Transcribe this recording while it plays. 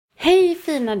Hej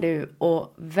fina du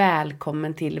och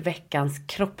välkommen till veckans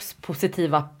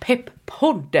kroppspositiva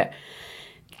pepppodd.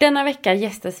 Denna vecka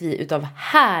gästas vi utav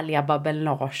härliga Babben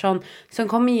Larsson som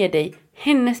kommer ge dig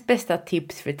hennes bästa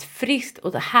tips för ett friskt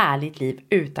och ett härligt liv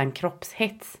utan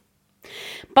kroppshets.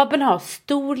 Babben har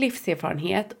stor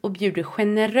livserfarenhet och bjuder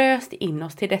generöst in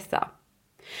oss till dessa.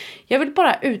 Jag vill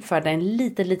bara utfärda en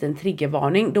liten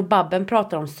triggervarning då Babben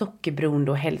pratar om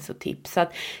sockerberoende och hälsotips. Så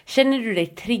att känner du dig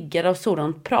triggad av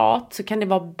sådant prat så kan det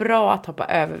vara bra att hoppa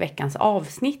över veckans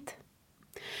avsnitt.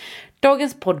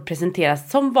 Dagens podd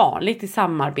presenteras som vanligt i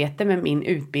samarbete med min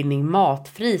utbildning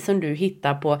Matfri som du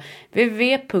hittar på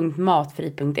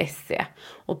www.matfri.se.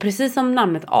 Och precis som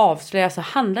namnet avslöjar så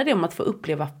handlar det om att få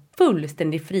uppleva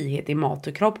fullständig frihet i mat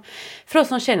och kropp för oss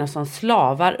som känner oss som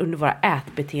slavar under våra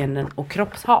ätbeteenden och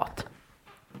kroppshat.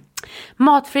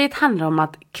 Matfrihet handlar om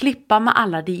att klippa med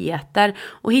alla dieter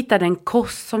och hitta den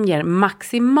kost som ger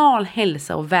maximal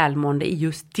hälsa och välmående i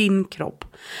just din kropp.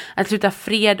 Att sluta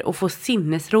fred och få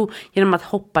sinnesro genom att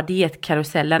hoppa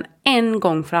dietkarusellen en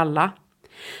gång för alla.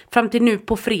 Fram till nu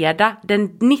på fredag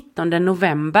den 19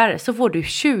 november så får du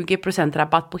 20%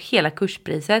 rabatt på hela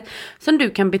kurspriset som du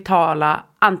kan betala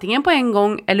antingen på en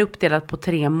gång eller uppdelat på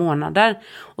 3 månader.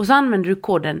 Och så använder du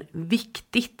koden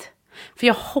VIKTIGT. För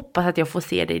jag hoppas att jag får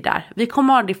se dig där. Vi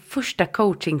kommer ha det första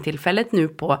coachingtillfället nu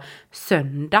på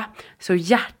söndag. Så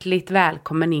hjärtligt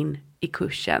välkommen in i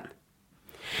kursen.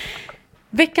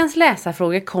 Veckans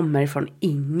läsarfråga kommer från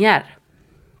Inger.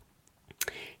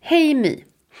 Hej My.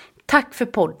 Tack för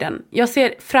podden. Jag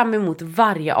ser fram emot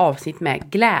varje avsnitt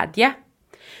med glädje.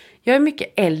 Jag är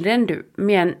mycket äldre än du,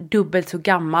 men dubbelt så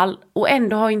gammal och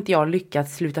ändå har inte jag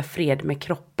lyckats sluta fred med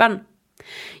kroppen.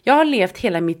 Jag har levt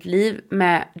hela mitt liv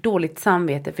med dåligt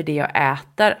samvete för det jag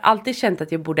äter. Alltid känt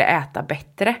att jag borde äta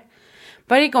bättre.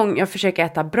 Varje gång jag försöker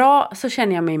äta bra så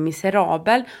känner jag mig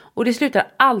miserabel och det slutar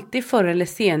alltid förr eller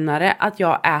senare att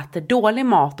jag äter dålig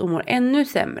mat och mår ännu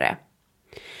sämre.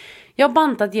 Jag har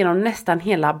bantat genom nästan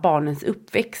hela barnens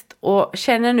uppväxt och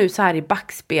känner nu så här i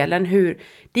backspelen hur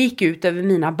det gick ut över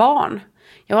mina barn.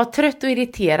 Jag var trött och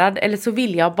irriterad eller så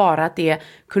ville jag bara att det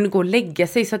kunde gå och lägga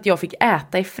sig så att jag fick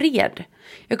äta i fred.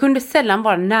 Jag kunde sällan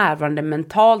vara närvarande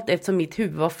mentalt eftersom mitt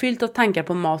huvud var fyllt av tankar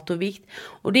på mat och vikt.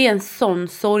 Och det är en sån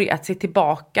sorg att se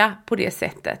tillbaka på det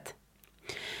sättet.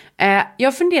 Jag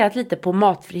har funderat lite på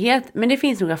matfrihet men det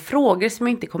finns några frågor som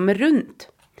jag inte kommer runt.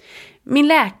 Min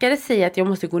läkare säger att jag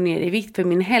måste gå ner i vikt för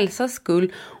min hälsas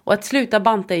skull och att sluta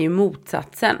banta är ju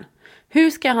motsatsen. Hur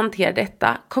ska jag hantera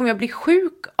detta? Kommer jag bli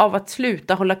sjuk av att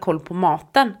sluta hålla koll på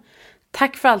maten?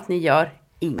 Tack för allt ni gör,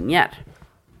 Inger.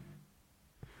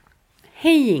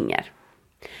 Hej Inger.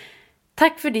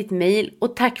 Tack för ditt mejl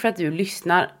och tack för att du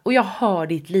lyssnar och jag hör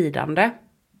ditt lidande.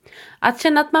 Att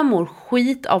känna att man mår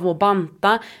skit av att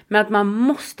banta men att man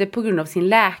måste på grund av sin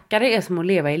läkare är som att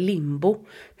leva i limbo.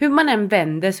 Hur man än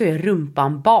vänder så är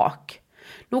rumpan bak.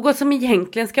 Något som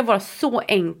egentligen ska vara så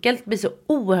enkelt blir så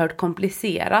oerhört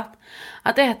komplicerat.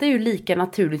 Att äta är ju lika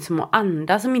naturligt som att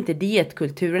andas som inte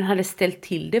dietkulturen hade ställt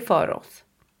till det för oss.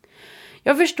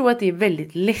 Jag förstår att det är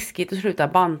väldigt läskigt att sluta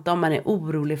banta om man är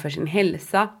orolig för sin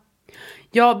hälsa.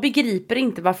 Jag begriper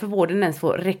inte varför vården ens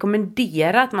får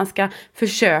rekommendera att man ska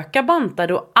försöka banta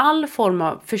då all form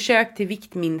av försök till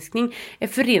viktminskning är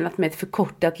förenat med ett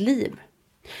förkortat liv.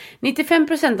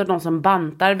 95% av de som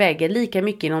bantar väger lika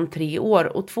mycket inom 3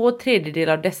 år och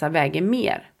 2/3 av dessa väger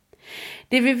mer.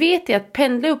 Det vi vet är att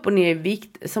pendla upp och ner i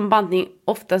vikt som bantning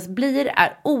oftast blir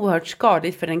är oerhört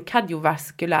skadligt för den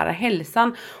kardiovaskulära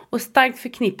hälsan och starkt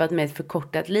förknippat med ett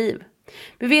förkortat liv.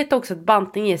 Vi vet också att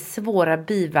bantning ger svåra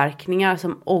biverkningar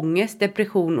som ångest,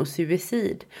 depression och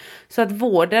suicid. Så att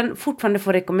vården fortfarande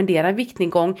får rekommendera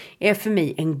viktnedgång är för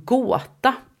mig en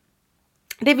gåta.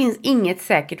 Det finns inget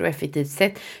säkert och effektivt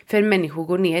sätt för en människa att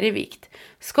gå ner i vikt.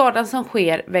 Skadan som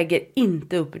sker väger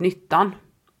inte upp nyttan.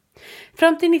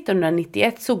 Fram till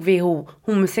 1991 såg WHO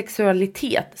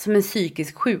homosexualitet som en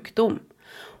psykisk sjukdom.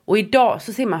 Och idag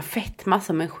så ser man fetma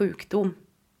som en sjukdom.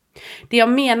 Det jag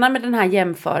menar med den här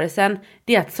jämförelsen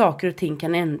är att saker och ting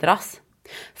kan ändras.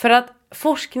 För att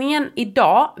forskningen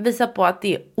idag visar på att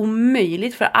det är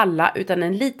omöjligt för alla utan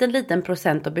en liten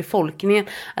procent av befolkningen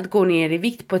att gå ner i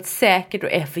vikt på ett säkert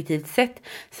och effektivt sätt.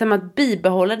 Som att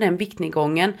bibehålla den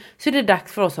viktnedgången så är det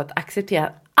dags för oss att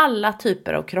acceptera alla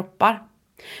typer av kroppar.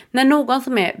 När någon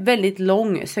som är väldigt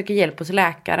lång söker hjälp hos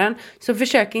läkaren så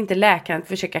försöker inte läkaren att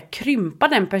försöka krympa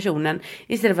den personen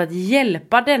istället för att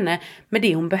hjälpa denne med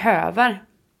det hon behöver.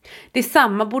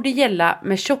 Detsamma borde gälla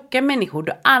med tjocka människor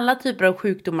då alla typer av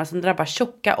sjukdomar som drabbar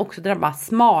tjocka också drabbar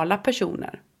smala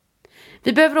personer.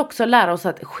 Vi behöver också lära oss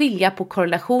att skilja på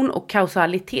korrelation och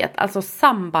kausalitet, alltså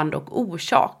samband och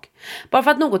orsak. Bara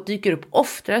för att något dyker upp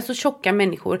oftare hos tjocka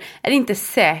människor är det inte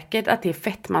säkert att det är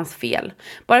fettmans fel.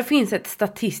 Bara finns ett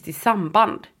statistiskt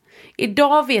samband.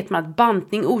 Idag vet man att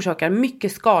bantning orsakar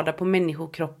mycket skada på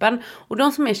människokroppen och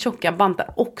de som är tjocka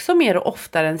bantar också mer och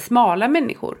oftare än smala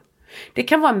människor. Det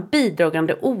kan vara en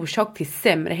bidragande orsak till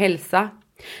sämre hälsa.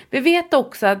 Vi vet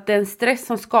också att den stress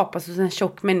som skapas hos en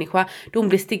tjock människa då hon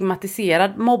blir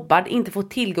stigmatiserad, mobbad, inte får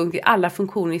tillgång till alla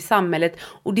funktioner i samhället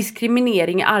och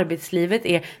diskriminering i arbetslivet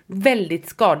är väldigt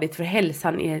skadligt för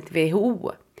hälsan enligt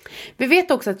WHO. Vi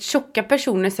vet också att tjocka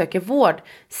personer söker vård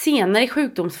senare i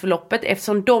sjukdomsförloppet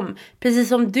eftersom de, precis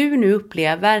som du nu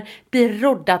upplever, blir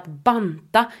rådda att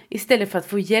banta istället för att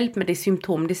få hjälp med de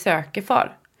symptom de söker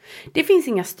för. Det finns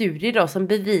inga studier idag som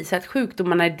bevisar att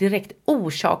sjukdomarna är direkt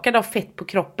orsakade av fett på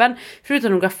kroppen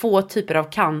förutom några få typer av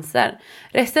cancer.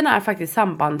 Resten är faktiskt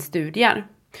sambandsstudier.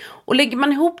 Och lägger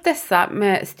man ihop dessa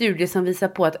med studier som visar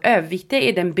på att överviktiga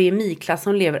är den BMI-klass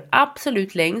som lever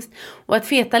absolut längst och att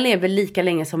feta lever lika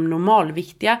länge som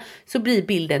normalviktiga så blir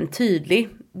bilden tydlig.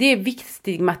 Det är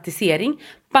viktstigmatisering,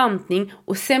 bantning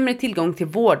och sämre tillgång till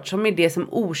vård som är det som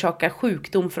orsakar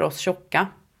sjukdom för oss tjocka.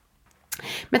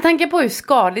 Med tanke på hur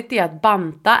skadligt det är att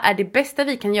banta är det bästa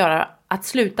vi kan göra att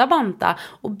sluta banta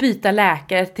och byta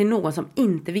läkare till någon som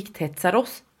inte vikthetsar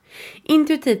oss.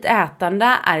 Intuitivt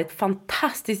ätande är ett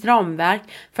fantastiskt ramverk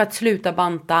för att sluta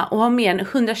banta och har mer än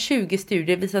 120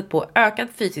 studier visat på ökad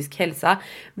fysisk hälsa,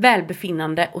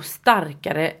 välbefinnande och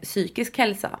starkare psykisk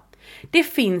hälsa. Det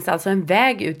finns alltså en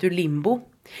väg ut ur limbo.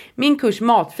 Min kurs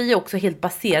Matfri är också helt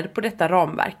baserad på detta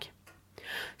ramverk.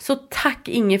 Så tack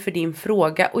Inge för din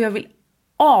fråga och jag vill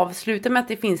avsluta med att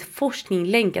det finns forskning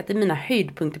länkat i mina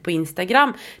höjdpunkter på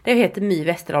Instagram där jag heter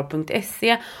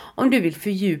myvesterdal.se om du vill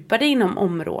fördjupa dig inom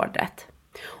området.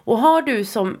 Och har du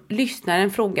som lyssnar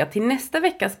en fråga till nästa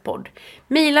veckas podd,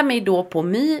 mejla mig då på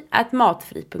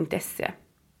my@matfri.se.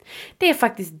 Det är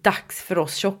faktiskt dags för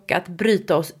oss tjocka att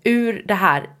bryta oss ur det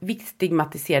här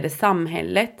viktstigmatiserade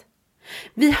samhället.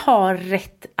 Vi har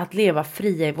rätt att leva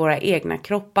fria i våra egna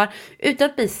kroppar utan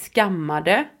att bli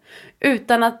skammade,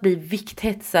 utan att bli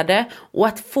vikthetsade och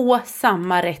att få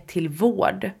samma rätt till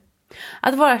vård.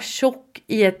 Att vara tjock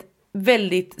i ett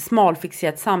väldigt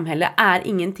smalfixerat samhälle är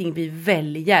ingenting vi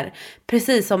väljer,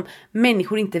 precis som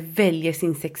människor inte väljer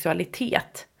sin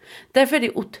sexualitet. Därför är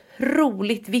det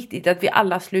otroligt viktigt att vi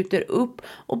alla sluter upp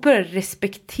och börjar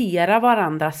respektera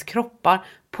varandras kroppar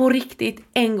på riktigt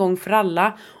en gång för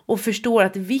alla och förstår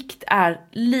att vikt är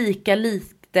lika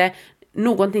lite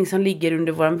någonting som ligger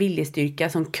under vår viljestyrka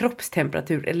som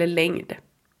kroppstemperatur eller längd.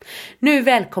 Nu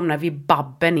välkomnar vi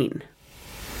Babben in.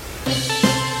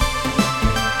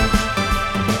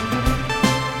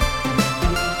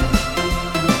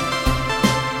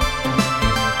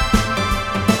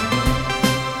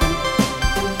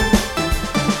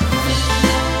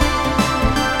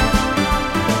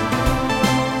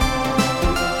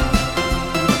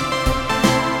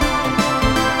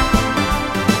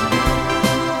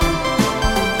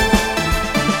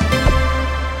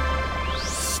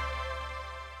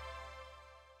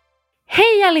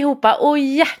 Allihopa och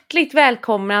hjärtligt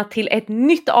välkomna till ett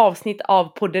nytt avsnitt av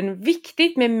podden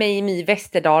Viktigt med mig My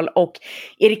Westerdal och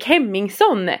Erik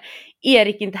Hemmingsson.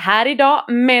 Erik är inte här idag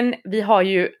men vi har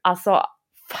ju alltså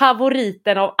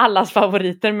favoriten av allas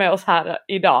favoriter med oss här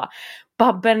idag.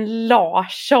 Babben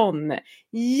Larsson.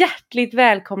 Hjärtligt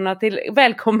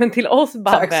välkommen till oss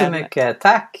Babben. Tack så mycket,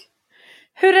 tack.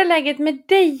 Hur är läget med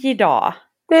dig idag?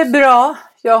 Det är bra,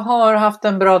 jag har haft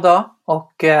en bra dag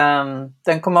och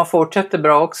den kommer att fortsätta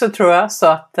bra också tror jag. Så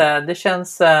att det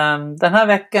känns, den här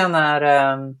veckan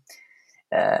är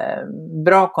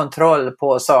bra kontroll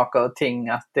på saker och ting.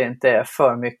 Att det inte är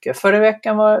för mycket. Förra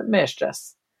veckan var mer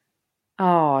stress.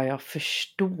 Ja, jag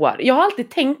förstår. Jag har alltid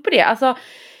tänkt på det. Alltså,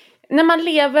 när man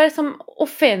lever som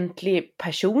offentlig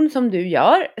person som du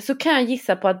gör så kan jag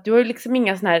gissa på att du har liksom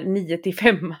inga såna här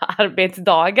 9-5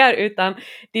 arbetsdagar utan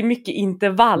det är mycket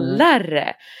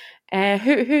intervaller.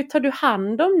 Hur tar du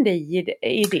hand om dig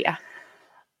i det?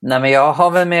 Nej, men jag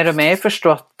har väl mer och mer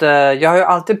förstått, jag har ju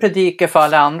alltid predikat för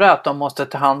alla andra att de måste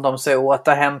ta hand om sig och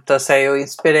återhämta sig och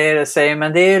inspirera sig,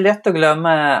 men det är ju lätt att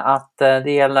glömma att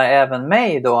det gäller även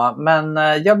mig då. Men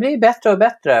jag blir bättre och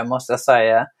bättre måste jag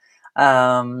säga.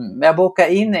 Jag bokar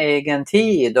in egen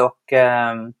tid och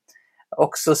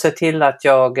också ser till att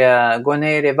jag går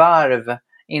ner i varv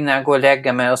innan jag går och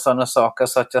lägger mig och sådana saker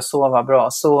så att jag sover bra.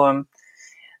 Så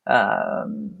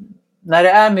när det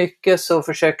är mycket så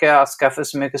försöker jag skaffa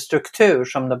så mycket struktur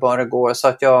som det bara går så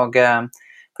att jag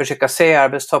försöker se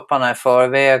arbetstopparna i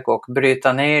förväg och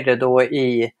bryta ner det då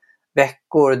i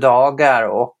veckor, dagar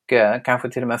och kanske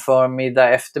till och med förmiddag,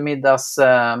 eftermiddags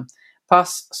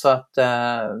pass så att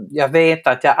jag vet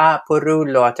att jag är på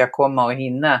rull och att jag kommer att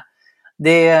hinna.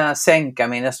 Det sänker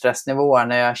mina stressnivåer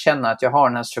när jag känner att jag har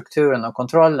den här strukturen och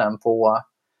kontrollen på,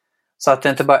 så att det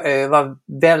inte bara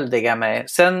överväldigar mig.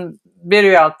 Sen blir det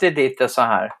ju alltid lite så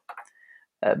här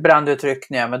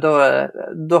brandutryckningar, men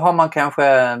då har man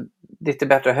kanske lite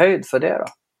bättre höjd för det då.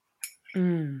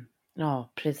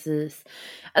 Ja, precis.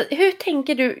 Hur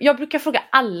tänker du? Jag brukar fråga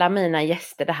alla mina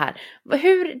gäster det här.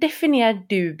 Hur definierar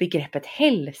du begreppet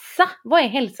hälsa? Vad är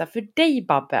hälsa för dig,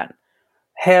 Babben?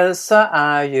 Hälsa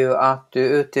är ju att du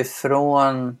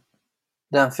utifrån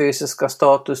den fysiska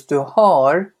status du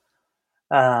har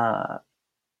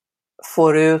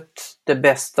får ut det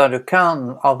bästa du kan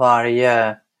av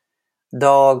varje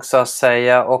dag så att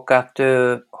säga, och att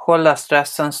du håller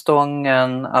stressen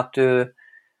stången, att du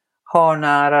har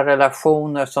nära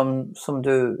relationer som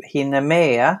du hinner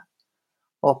med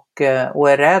och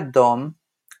är rädd om.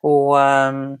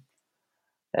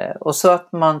 Och så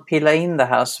att man pillar in det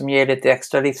här som ger lite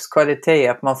extra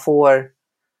livskvalitet. Att man får,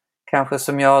 kanske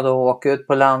som jag då, åka ut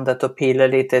på landet och pilla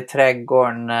lite i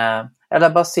trädgården. Eller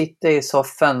bara sitta i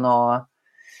soffan och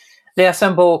läsa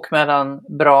en bok medan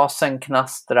brasen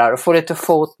knastrar. Och få lite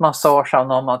fotmassage av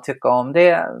någon man tycker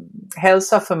om.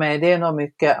 Hälsa för mig, det är nog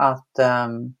mycket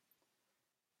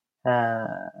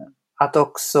att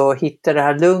också hitta det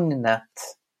här lugnet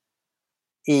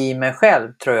i mig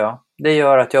själv, tror jag. Det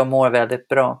gör att jag mår väldigt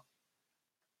bra.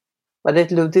 Var det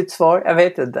ett luddigt svar? Jag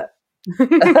vet inte.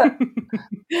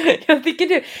 Jag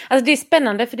tycker alltså det är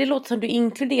spännande, för det låter som du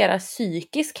inkluderar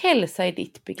psykisk hälsa i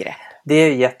ditt begrepp. Det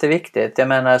är jätteviktigt. Jag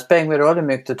menar, det spelar ingen roll hur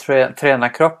mycket du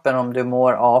tränar kroppen om du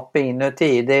mår AP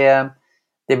inuti.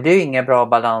 Det blir ju ingen bra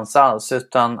balans alls,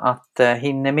 utan att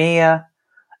hinna med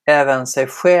även sig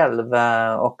själv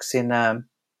och sina,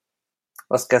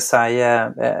 vad ska jag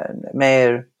säga,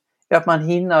 mer, att man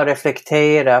hinner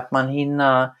reflektera, att man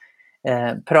hinner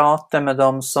prata med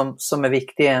dem som är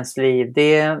viktiga i ens liv.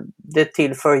 Det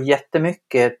tillför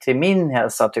jättemycket till min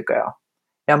hälsa, tycker jag.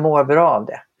 Jag mår bra av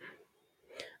det.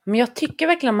 Men jag tycker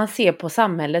verkligen man ser på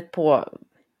samhället på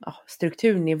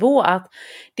strukturnivå att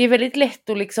det är väldigt lätt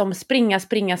att liksom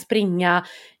springa,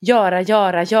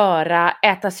 göra,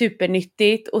 äta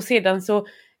supernyttigt, och sedan så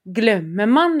glömmer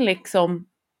man liksom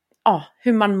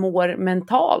hur man mår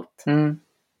mentalt.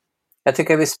 Jag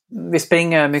tycker vi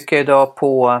springer mycket idag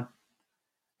på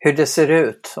hur det ser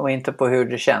ut och inte på hur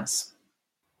det känns.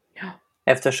 Ja.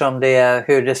 Eftersom det är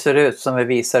hur det ser ut som vi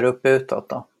visar upp utåt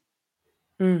då.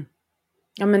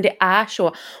 Ja, men det är så.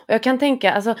 Och jag kan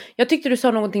tänka, alltså, jag tyckte du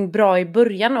sa någonting bra i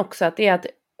början också, att det är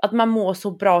att man mår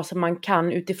så bra som man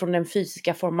kan utifrån den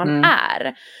fysiska form man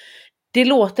är. Det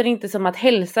låter inte som att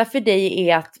hälsa för dig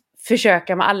är att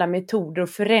försöka med alla metoder och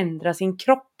förändra sin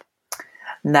kropp.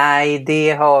 Nej,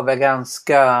 det har väl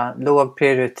ganska låg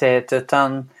prioritet,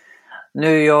 utan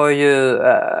nu är jag ju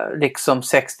liksom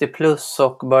 60 plus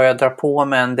och börjar dra på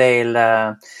med en del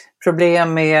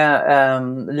problem med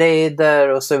leder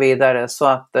och så vidare. Så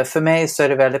att för mig så är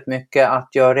det väldigt mycket att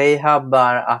jag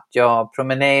rehabbar, att jag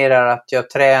promenerar, att jag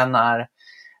tränar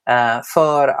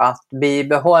för att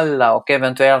bibehålla och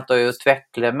eventuellt då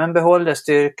utveckla, men behålla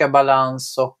styrka,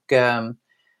 balans och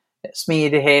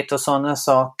smidighet och sådana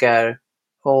saker.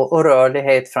 Och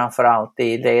rörlighet framförallt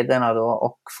i lederna då,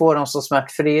 och få dem så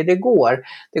smärtfria det går.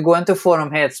 Det går inte att få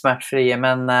dem helt smärtfria,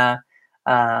 men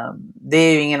det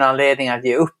är ju ingen anledning att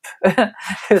ge upp.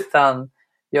 Utan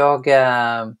jag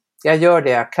gör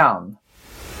det jag kan.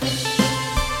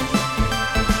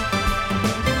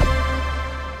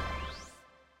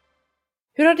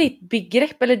 Hur har ditt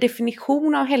begrepp eller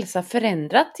definition av hälsa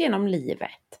förändrats genom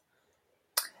livet?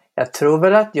 Jag tror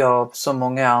väl att jag, som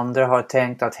många andra, har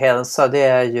tänkt att hälsa, det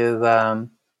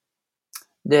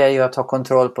är ju att ha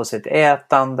kontroll på sitt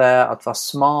ätande, att vara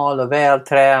smal och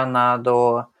vältränad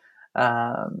och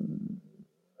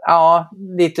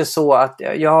lite så, att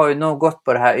jag har ju nog gått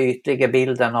på den här ytliga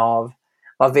bilden av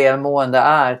vad välmående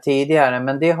är tidigare,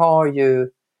 men det har ju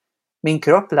min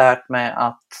kropp lärt mig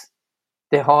att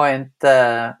det har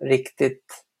inte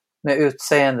riktigt med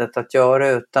utseendet att göra,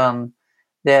 utan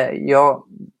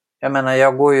jag menar,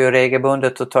 jag går ju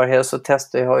regelbundet och tar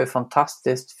hälsotester. Jag har ju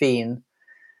fantastiskt fin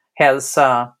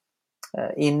hälsa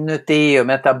inuti och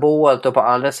metabolt och på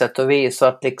alla sätt och vis. Så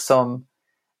att liksom,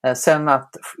 sen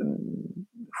att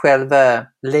själva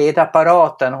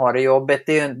ledapparaten har det jobbigt,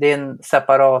 det är en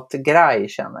separat grej,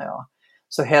 känner jag.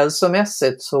 Så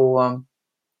hälsomässigt så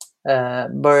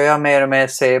börjar jag mer och mer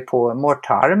se på, mår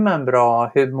tarmen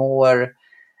bra? Hur mår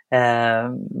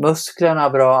musklerna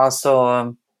bra? Alltså,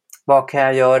 vad kan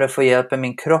jag göra för att hjälpa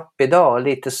min kropp idag?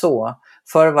 Lite så.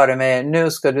 Förr var det med,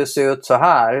 nu ska du se ut så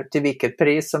här till vilket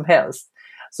pris som helst.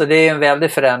 Så det är en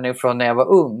väldig förändring från när jag var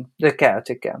ung, det kan jag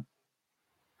tycka.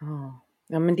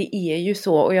 Ja, men det är ju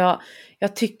så. Och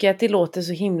jag tycker att det låter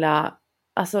så himla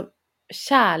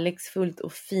kärleksfullt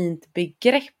och fint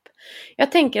begrepp.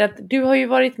 Jag tänker att du har ju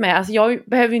varit med, alltså jag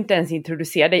behöver inte ens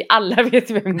introducera dig, alla vet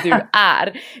vem du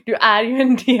är. Du är ju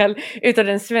en del utav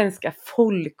den svenska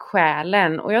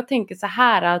folksjälen. Och jag tänker så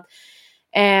här att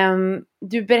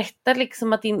du berättar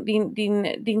liksom att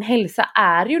din hälsa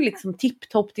är ju liksom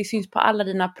tipptopp, det syns på alla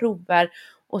dina prover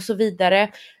och så vidare.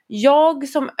 Jag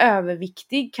som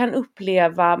överviktig kan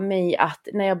uppleva mig att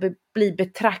när jag blir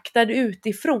betraktad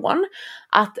utifrån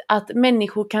att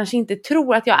människor kanske inte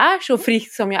tror att jag är så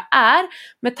frisk som jag är,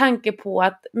 med tanke på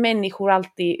att människor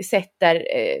alltid sätter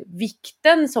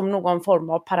vikten som någon form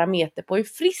av parameter på hur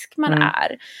frisk man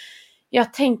är.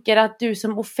 Jag tänker att du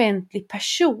som offentlig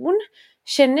person,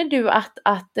 känner du att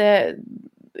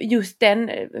just den,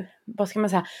 vad ska man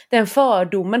säga, den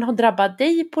fördomen har drabbat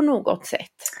dig på något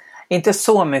sätt? Inte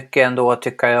så mycket ändå,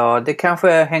 tycker jag. Det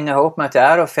kanske hänger ihop med att jag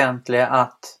är offentlig,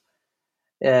 att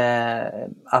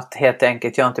helt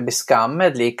enkelt jag inte blir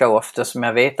skammad lika ofta som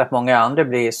jag vet att många andra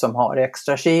blir som har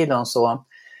extra kilon. Så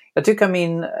jag tycker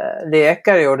min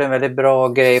läkare gjorde en väldigt bra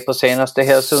grej på senaste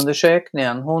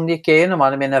hälsoundersökningen. Hon gick igenom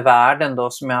alla mina värden då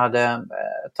som jag hade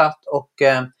tagit, och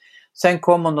sen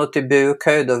kom hon då till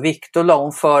bukhöjd och vikt, och la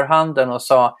hon förhanden och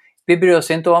sa: vi bryr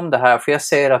oss inte om det här, för jag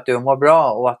ser att du mår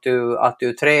bra och att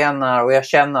du tränar, och jag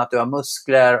känner att du har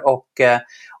muskler och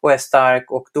är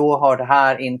stark, och då har det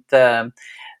här inte,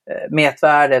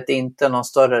 mätvärdet inte någon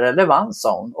större relevans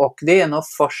om. Och det är nog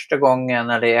första gången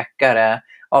en läkare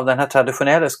av den här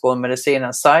traditionella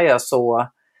skolmedicinen säger så.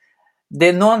 Det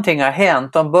är någonting har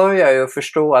hänt, de börjar ju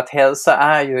förstå att hälsa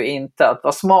är ju inte att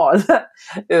vara smal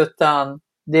utan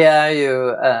det är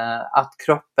ju att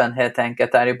kroppen helt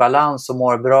enkelt är i balans och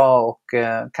mår bra och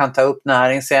kan ta upp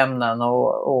näringsämnen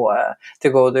och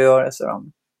tillgodogöra sig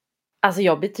dem. Alltså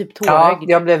jag blir typ tårögd. Ja,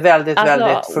 jag blev väldigt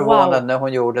förvånad när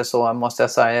hon gjorde så, måste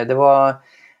jag säga.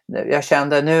 Jag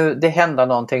kände nu, det händer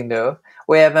någonting nu.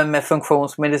 Och även med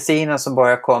funktionsmedicinen som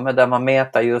börjar komma, där man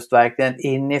mäter just verkligen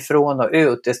inifrån och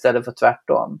ut istället för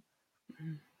tvärtom.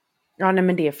 Ja, nej,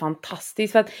 men det är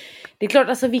fantastiskt. För att det är klart,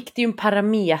 alltså vikt är ju en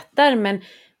parameter,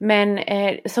 men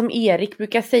som Erik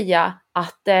brukar säga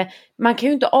att man kan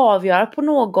ju inte avgöra på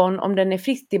någon om den är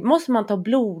frisk. Det måste man ta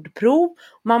blodprov,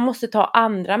 man måste ta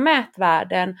andra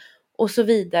mätvärden och så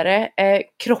vidare.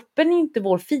 Kroppen är inte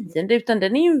vår fiende, utan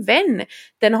den är ju en vän.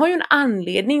 Den har ju en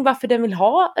anledning varför den vill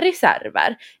ha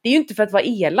reserver. Det är ju inte för att vara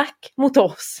elak mot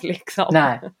oss liksom.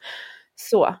 Nej.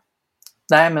 Så.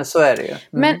 Nej, men så är det ju.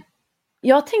 Men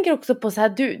jag tänker också på så här,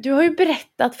 du har ju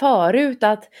berättat förut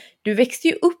att du växte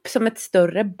ju upp som ett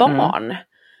större barn.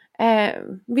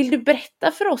 Vill du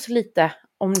berätta för oss lite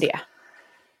om det?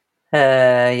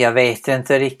 Jag vet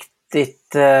inte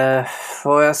riktigt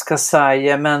vad jag ska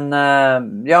säga, men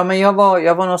jag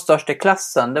var nog störst i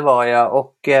klassen, det var jag,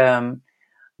 och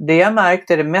det jag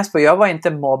märkte det mest på, jag var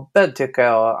inte mobbad tycker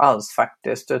jag alls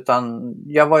faktiskt, utan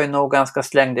jag var ju nog ganska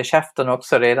slängd i käften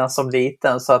också redan som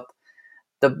liten, så att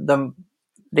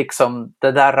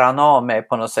det där rann av mig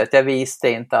på något sätt. Jag visste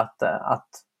inte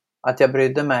att jag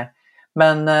brydde mig.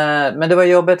 Men det var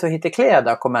jobbigt att hitta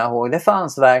kläder, kommer jag ihåg. Det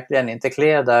fanns verkligen inte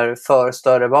kläder för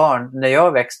större barn när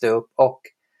jag växte upp. Och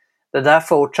det där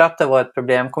fortsatte vara ett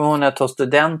problem. Kommer jag ihåg när jag tog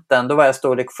studenten, då var jag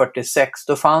storlek 46.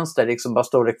 Då fanns det liksom bara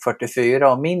storlek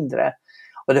 44 och mindre.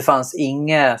 Och det fanns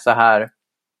inga så här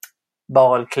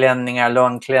balklänningar,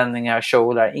 långklänningar,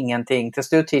 kjolar, ingenting. Till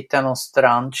slut hittade jag någon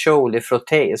strandkjol i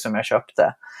frotté som jag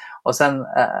köpte. Och sen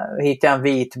hittade jag en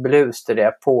vit blus till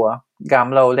det på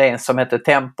gamla Åhléns som hette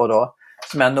Tempo då.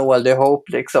 Som jag nålde ihop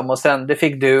liksom. Och sen det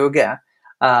fick duga.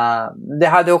 Det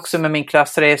hade också med min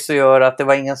klassresa att göra, att det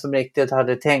var ingen som riktigt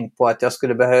hade tänkt på att jag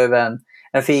skulle behöva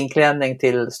en finklänning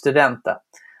till studenten.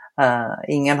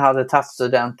 Ingen hade tagit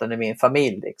studenten i min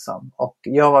familj liksom. Och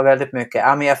jag var väldigt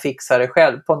mycket, men jag fixar det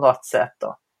själv på något sätt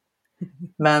då.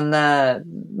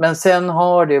 Men sen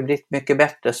har det ju blivit mycket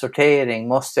bättre sortering,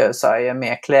 måste jag säga,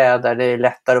 med kläder. Det är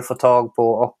lättare att få tag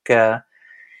på, och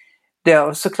det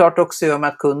har såklart också gjort med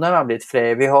att kunderna har blivit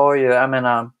fler. Vi har ju,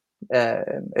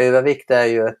 övervikt är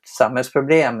ju ett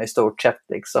samhällsproblem i stort sett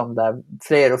liksom, där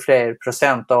fler och fler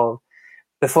procent av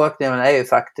befolkningen är ju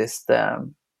faktiskt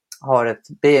har ett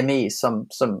BMI som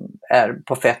är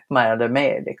på fetma eller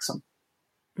mer liksom.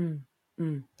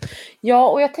 Ja,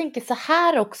 och jag tänker så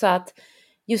här också, att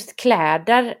just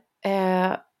kläder,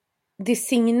 det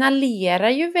signalerar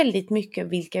ju väldigt mycket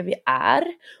vilka vi är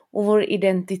och vår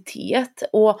identitet,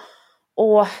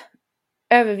 och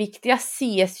överviktiga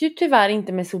ses ju tyvärr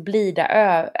inte med så blida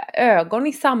ögon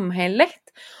i samhället.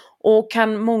 och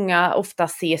kan många ofta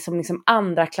se som liksom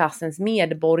andra klassens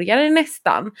medborgare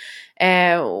nästan.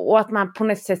 Och att man på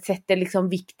något sätt sätter liksom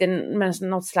vikten med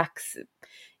något slags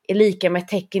är lika med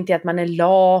tecken till att man är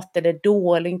lat eller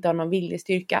dålig, inte har någon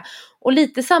viljestyrka. Och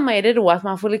lite samma är det då, att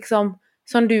man får liksom,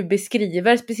 som du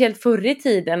beskriver, speciellt förr i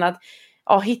tiden, att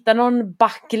hitta någon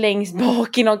back längst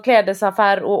bak i någon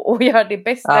klädesaffär och göra det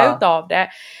bästa utav det.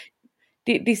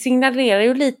 Det signalerar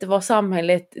ju lite vad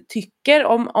samhället tycker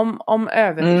om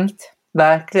övervikt.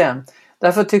 Verkligen.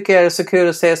 Därför tycker jag det är så kul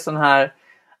att se sån här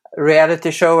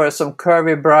reality shower som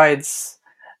Curvy Brides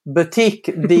butik,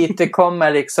 dit det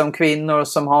kommer liksom kvinnor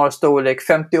som har storlek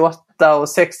 58 och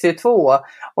 62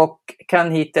 och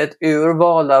kan hitta ett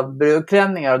urval av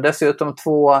brudklänningar, och dessutom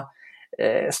 2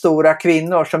 stora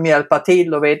kvinnor som hjälper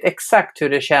till och vet exakt hur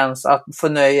det känns att få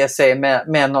nöja sig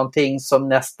med någonting som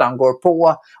nästan går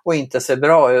på och inte ser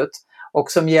bra ut,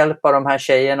 och som hjälper de här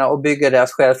tjejerna och bygger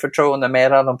deras självförtroende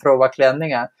medan de provar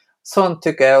klänningar. Sånt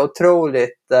tycker jag är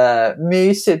otroligt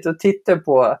mysigt att titta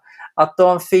på, att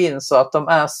de finns och att de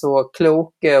är så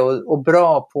kloka och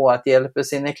bra på att hjälpa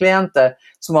sina klienter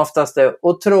som oftast är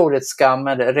otroligt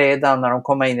skammade redan när de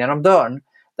kommer in genom dörren.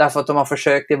 Därför att de har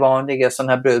försökt i vanliga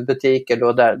sådana här brudbutiker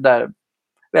då, där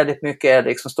väldigt mycket är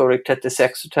liksom storlek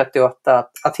 36 och 38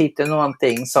 att hitta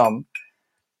någonting som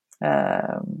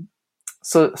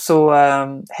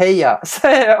heja!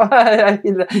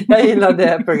 jag gillar det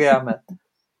här programmet.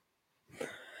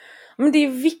 Men det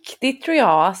är viktigt, tror jag.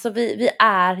 Alltså vi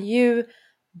är ju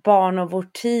barn av vår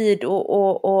tid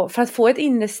och för att få ett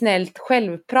innesnällt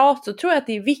självprat så tror jag att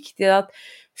det är viktigt att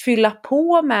fylla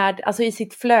på med, alltså i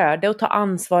sitt flöde, och ta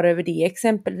ansvar över det.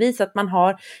 Exempelvis att man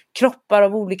har kroppar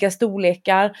av olika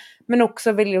storlekar, men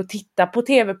också väljer att titta på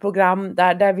tv-program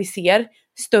där vi ser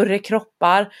större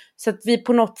kroppar, så att vi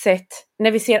på något sätt,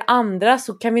 när vi ser andra,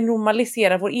 så kan vi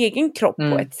normalisera vår egen kropp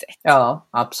på ett sätt. Ja,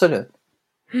 absolut.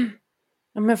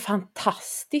 Ja, men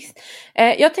fantastiskt.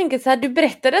 Jag tänker så här, du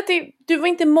berättade att du var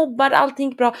inte mobbad, allting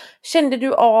gick bra. Kände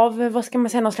du av, vad ska man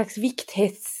säga, någon slags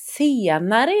vikthets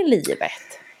senare i livet?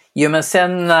 Jo, men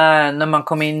sen när man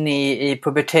kom in i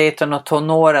puberteten och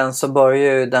tonåren så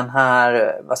började ju den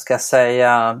här, vad ska jag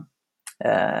säga,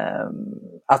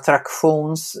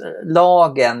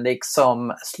 attraktionslagen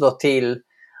liksom slå till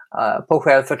på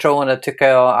självförtroendet, tycker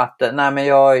jag, att nej, men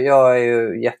jag är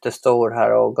ju jättestor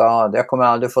här och jag kommer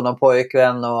aldrig få någon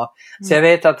pojkvän. Så jag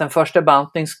vet att den första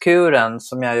bantningskuren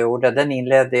som jag gjorde, den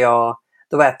inledde jag,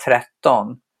 då var jag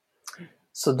 13.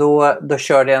 Så då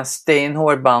körde jag en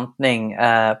stenhård bantning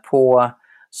på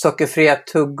sockerfria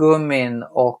tuggummin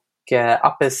och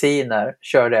apelsiner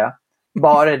körde jag.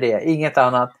 Bara det, inget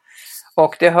annat.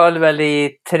 Och det höll väl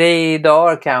i 3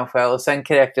 dagar kanske, och sen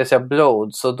kräktes jag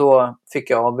blod, så då fick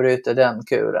jag avbryta den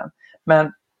kuren.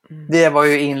 Men det var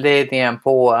ju inledningen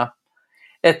på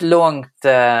ett långt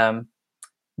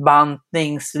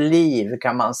bantningsliv,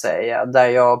 kan man säga, där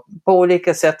jag på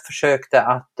olika sätt försökte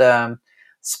att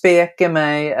speka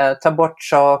mig, ta bort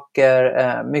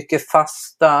saker, mycket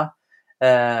fasta,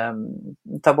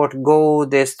 ta bort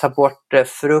godis, ta bort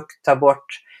frukt, ta bort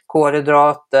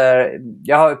kolhydrater.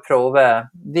 Jag har ju provat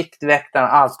viktväktaren,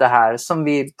 allt det här som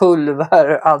vi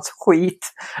pulver, allt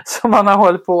skit som man har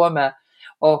hållit på med.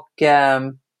 Och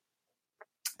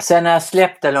sen har jag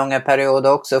släppt en långa period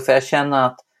också, för jag känner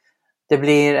att det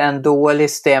blir en dålig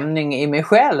stämning i mig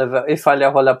själv ifall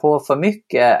jag håller på för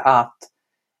mycket, att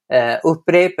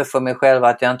upprepa för mig själv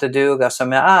att jag inte duger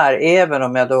som jag är. Även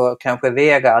om jag då kanske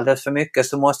väger alldeles för mycket,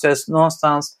 så måste jag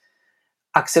någonstans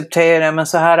acceptera, men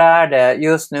så här är det,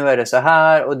 just nu är det så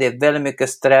här, och det är väldigt mycket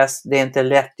stress. Det är inte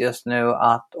lätt just nu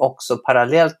att också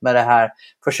parallellt med det här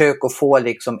försöka få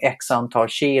liksom x antal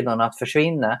kilon att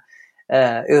försvinna,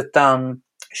 utan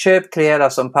köp kläder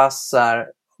som passar.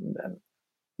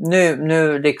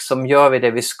 Nu liksom gör vi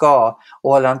det vi ska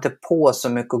och håller inte på så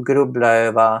mycket och grubbla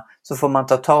över, så får man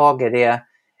ta tag i det.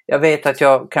 Jag vet att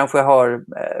jag kanske har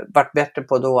varit bättre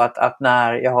på då att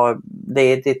när jag har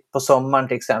ledigt på sommaren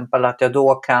till exempel, att jag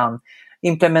då kan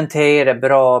implementera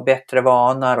bättre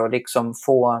vanor och liksom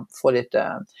få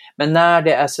lite. Men när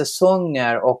det är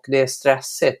säsonger och det är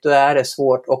stressigt, då är det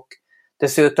svårt, och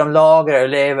dessutom lagrar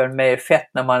lever mer fett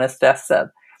när man är stressad.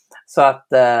 Så att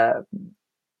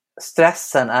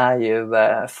stressen är ju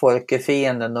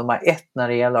folkefienden nummer 1 när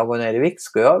det gäller att gå ner i vikt,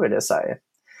 skulle jag vilja säga.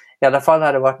 I alla fall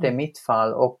har det varit det i mitt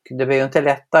fall, och det blir ju inte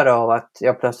lättare av att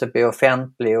jag plötsligt blir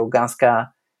offentlig och ganska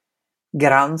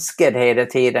granskad hela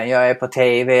tiden. Jag är på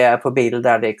tv, jag är på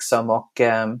bilder liksom, och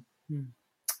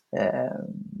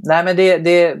nej, men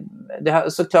det har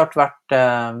såklart varit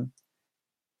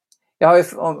jag har ju,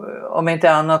 om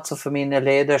inte annat så för min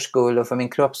leders skull och för min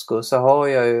kropps skull, så har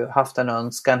jag ju haft en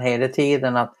önskan hela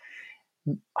tiden att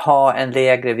ha en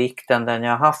lägre vikt än den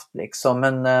jag haft liksom.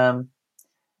 Men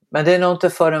det är nog inte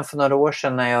förrän för några år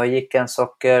sedan när jag gick en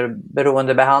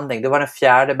sockerberoende behandling. Det var den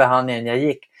 4:e behandlingen jag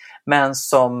gick. Men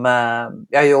som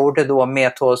jag gjorde då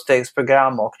med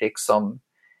 12-stegsprogram och liksom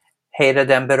hela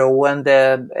den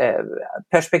beroende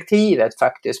perspektivet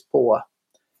faktiskt på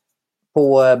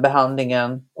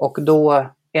behandlingen. Och då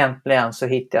äntligen så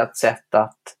hittade jag ett sätt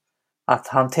att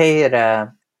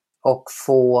hantera och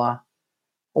få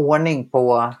ordning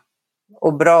på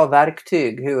och bra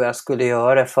verktyg hur jag skulle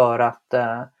göra för att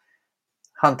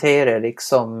hantera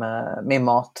liksom min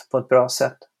mat på ett bra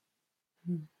sätt.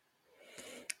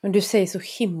 Men du säger så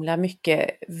himla mycket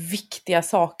viktiga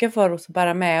saker för oss att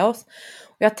bära med oss.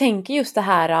 Och jag tänker just det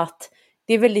här att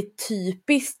det är väldigt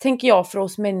typiskt, tänker jag, för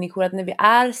oss människor att när vi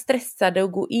är stressade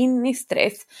och går in i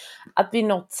stress, att vi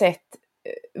något sätt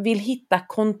vill hitta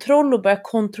kontroll och börja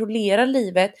kontrollera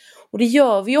livet. Och det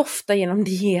gör vi ofta genom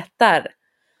dieter.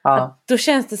 Ja. Då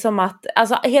känns det som att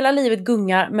alltså, hela livet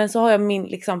gungar, men så har jag min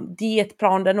liksom,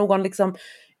 dietplan där någon liksom,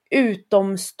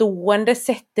 utomstående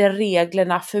sätter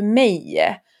reglerna för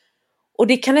mig. Och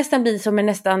det kan nästan bli som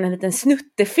nästan en liten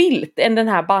snuttefilt än den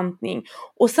här bantning.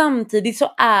 Och samtidigt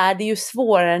så är det ju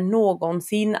svårare än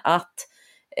någonsin att,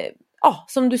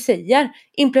 som du säger,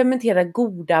 implementera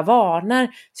goda vanor.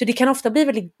 Så det kan ofta bli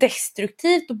väldigt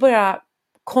destruktivt att börja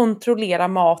kontrollera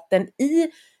maten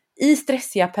i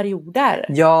stressiga perioder.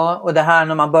 Ja, och det här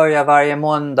när man börjar varje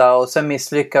måndag och sen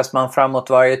misslyckas man framåt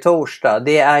varje torsdag.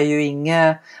 Det är ju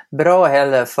inget bra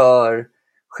heller för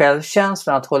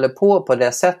självkänslan att hålla på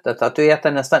det sättet. Att du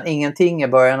äter nästan ingenting i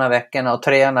början av veckan och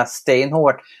tränar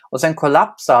stenhårt. Och sen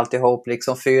kollapsar alltihop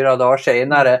liksom 4 dagar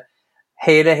senare.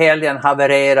 Hela helgen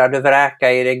havererar, du vräker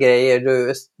i dig grejer,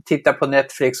 du tittar på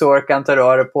Netflix och orkar inte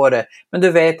röra på det. Men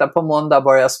du vet att på måndag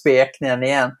börjar spekningen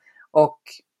igen. Och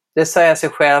det säger sig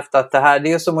självt att det här,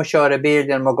 det är som att köra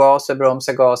bilen med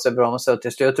gaser, och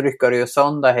till slut rycker det ju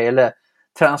sönder hela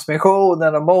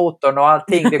transmissionen och motorn och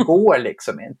allting. Det går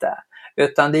liksom inte.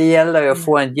 Utan det gäller ju att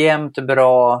få en jämnt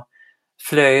bra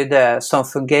flöde som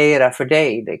fungerar för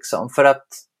dig liksom. För att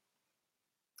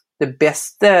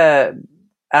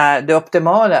det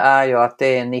optimala är ju att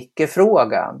det är en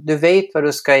icke-fråga. Du vet vad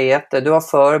du ska äta, du har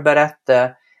förberett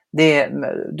det.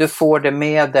 Du får det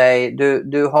med dig,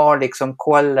 du har liksom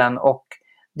kollen och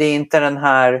det är inte den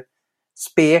här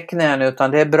spekningen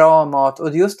utan det är bra mat.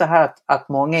 Och just det här att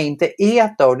många inte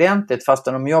äter ordentligt fast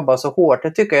de jobbar så hårt,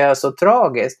 det tycker jag är så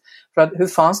tragiskt. För att hur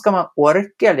fan ska man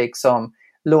orka liksom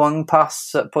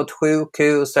långpass på ett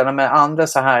sjukhus eller med andra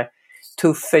så här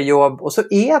tuffa jobb och så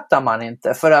äter man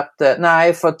inte för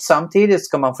att samtidigt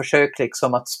ska man försöka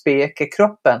liksom att speka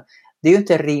kroppen. Det är ju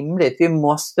inte rimligt. Vi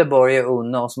måste börja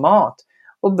unna oss mat.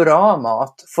 Och bra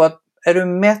mat. För att är du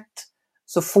mätt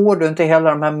så får du inte hela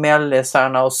de här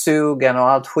mellisarna och sugen och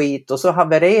allt skit. Och så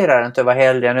havererar det inte över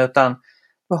helgen. Utan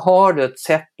då har du ett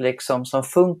sätt liksom som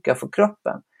funkar för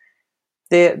kroppen.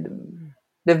 Det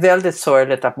är väldigt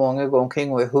sorgligt att många går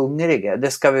omkring och är hungriga.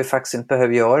 Det ska vi faktiskt inte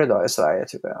behöva göra idag i Sverige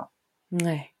tycker jag.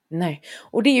 Nej.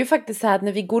 Och det är ju faktiskt så här att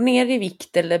när vi går ner i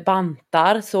vikt eller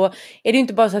bantar så är det ju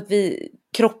inte bara så att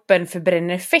kroppen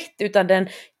förbränner fett utan den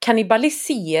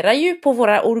kannibaliserar ju på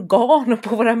våra organ och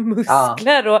på våra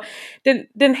muskler och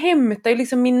den hämtar ju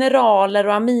liksom mineraler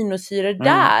och aminosyror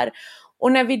där.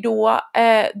 Och när vi då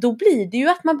blir det ju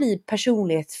att man blir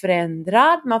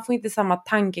personlighetsförändrad, man får inte samma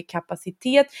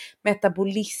tankekapacitet,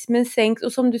 metabolismen sänks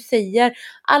och som du säger,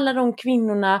 alla de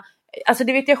kvinnorna. Alltså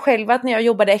det vet jag själv att när jag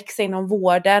jobbade extra inom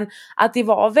vården att det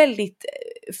var väldigt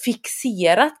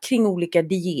fixerat kring olika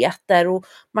dieter och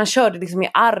man körde liksom i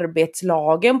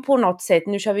arbetslagen på något sätt.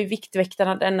 Nu kör vi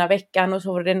Viktväktarna denna veckan och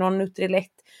så var det någon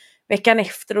Nutrilett veckan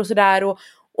efter och sådär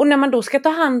och när man då ska ta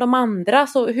hand om andra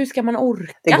så hur ska man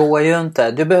orka? Det går ju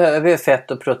inte. Du behöver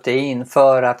fett och protein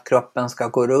för att kroppen ska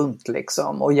gå runt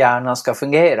liksom och hjärnan ska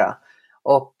fungera.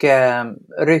 Och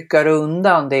rycker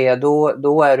undan det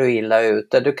då är du illa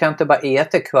ute. Du kan inte bara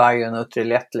äta kvarg och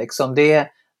Nutrilett liksom. Det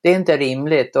är inte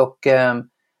rimligt och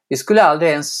vi skulle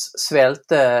aldrig ens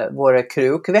svälta våra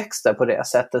krukväxter på det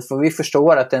sättet för vi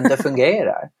förstår att det inte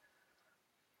fungerar.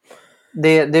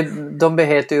 De blir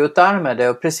helt utarmade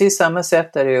och precis samma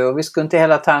sätt är det ju. Vi skulle inte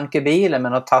hela tanka bilen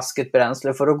med något taskigt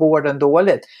bränsle för då går den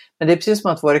dåligt. Men det är precis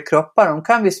som att våra kroppar, de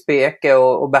kan vi speka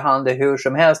och behandla hur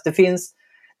som helst. Det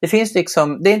finns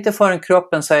liksom, det är inte förrän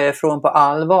kroppen säger ifrån på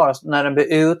allvar när den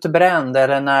blir utbränd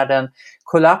eller när den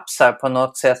kollapsar på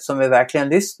något sätt som vi verkligen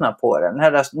lyssnar på den.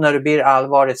 När du blir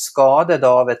allvarligt skadad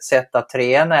av ett sätt att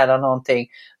träna eller någonting,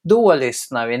 då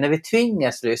lyssnar vi. När vi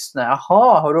tvingas lyssna,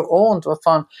 jaha, har du ont? Vad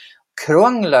fan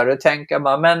krånglar du? Tänker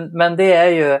man. Men det är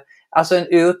ju alltså en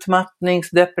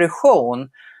utmattningsdepression.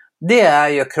 det är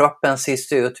ju kroppens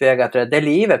sista utväg att rädda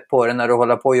livet på dig när du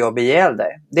håller på att jobba ihjäl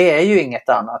dig. Det är ju inget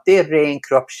annat. Det är ren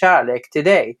kroppskärlek till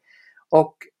dig.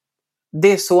 Och det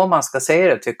är så man ska se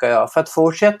det, tycker jag. För att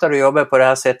fortsätta att jobba på det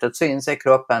här sättet så inser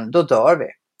kroppen, då dör vi.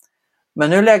 Men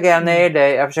nu lägger jag ner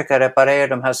dig, jag försöker reparera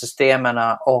de här systemen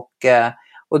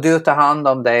och du tar hand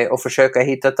om dig och försöker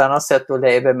hitta ett annat sätt att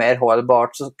leva mer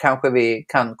hållbart, så kanske vi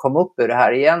kan komma upp ur det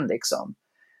här igen liksom.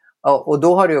 Och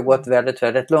då har det ju gått väldigt,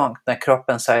 väldigt långt när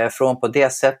kroppen säger ifrån på det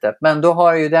sättet. Men då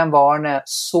har ju den varnat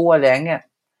så länge.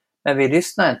 Men vi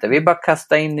lyssnar inte. Vi bara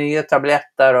kastar in nya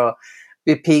tabletter och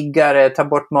vi piggare, tar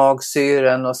bort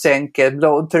magsyren och sänker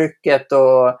blodtrycket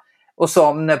och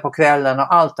somnar på kvällen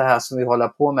och allt det här som vi håller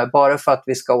på med. Bara för att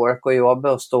vi ska orka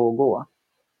jobba och stå och gå.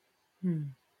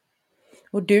 Mm.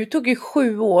 Och du tog ju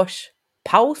 7 års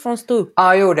paus från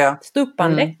Ja, gjorde jag.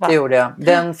 ståuppandet, va? Det gjorde jag.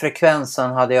 Den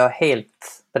frekvensen hade jag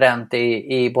helt bränt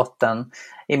i botten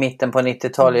i mitten på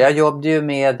 90-talet. Jag jobbade ju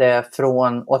med det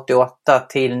från 88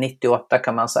 till 98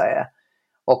 kan man säga.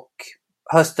 Och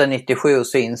hösten 97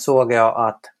 så insåg jag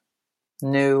att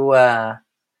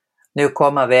nu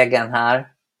kommer väggen här.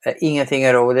 Ingenting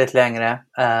är roligt längre.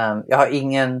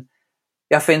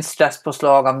 Jag får inte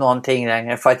stresspåslag av någonting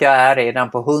längre för att jag är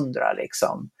redan på 100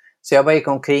 liksom. Så jag bara gick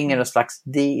omkring i någon slags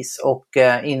dis och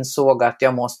insåg att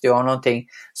jag måste göra någonting.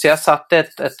 Så jag satte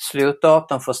ett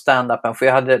slutdatum för stand-upen, för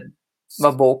jag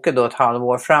var bokad då ett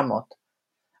halvår framåt.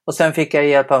 Och sen fick jag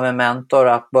hjälp av en mentor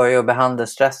att börja behandla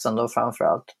stressen då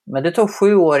framförallt. Men det tog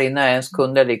 7 år innan jag ens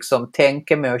kunde liksom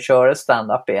tänka mig att köra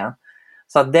stand-up igen.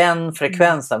 Så att den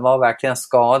frekvensen var verkligen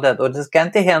skadad. Och det ska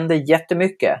inte hända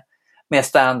jättemycket med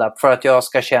stand-up för att jag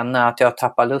ska känna att jag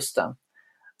tappar lusten.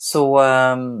 Så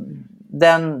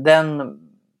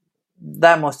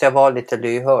där måste jag vara lite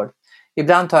lyhörd.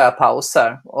 Ibland tar jag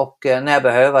pauser och när jag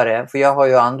behöver det, för jag har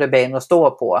ju andra ben att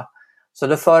stå på. Så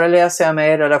då föreläser jag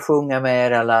mer eller sjunger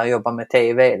mer eller jobbar med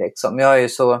tv liksom. Jag är ju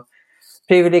så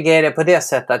privilegierad på det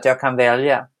sättet att jag kan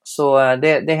välja. Så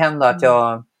det händer att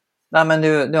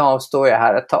nu avstår jag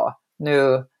här ett tag.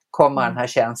 Nu kommer den här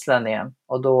känslan igen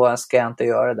och då ska jag inte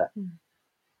göra det.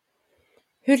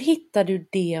 Hur hittar du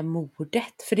det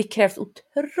modet? För det krävs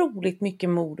otroligt mycket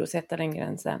mod att sätta den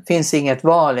gränsen. Finns inget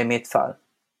val i mitt fall.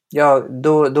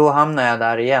 Då hamnar jag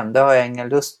där igen. Det har jag ingen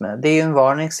lust med. Det är ju en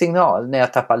varningssignal när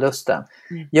jag tappar lusten.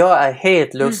 Jag är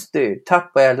helt luststyrd.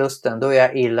 Tappar jag lusten, då är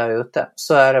jag illa ute.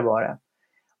 Så är det bara.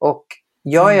 Och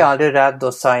jag är aldrig rädd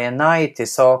att säga nej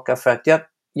till saker, för att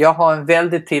jag har en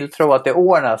väldigt tilltro att det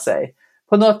ordnar sig.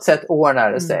 På något sätt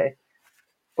ordnar det sig.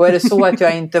 Och är det så att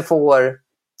jag inte får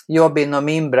jobb inom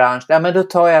min bransch, men då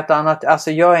tar jag ett annat.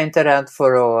 Alltså jag är inte rädd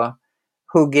för att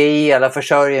hugga i eller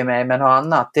försörja mig med något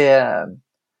annat.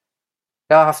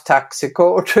 Jag har haft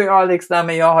taxikort och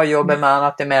jag har jobbat med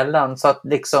annat emellan, så att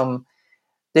liksom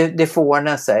det får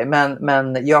ordna sig.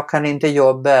 Men jag kan inte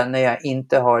jobba när jag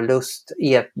inte har lust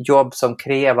i ett jobb som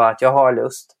kräver att jag har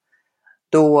lust.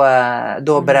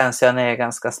 Då bränns jag ner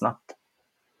ganska snabbt.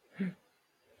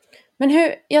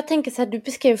 Men jag tänker så här, du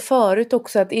beskrev förut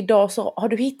också att idag så har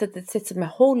du hittat ett sätt som är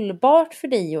hållbart för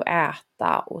dig att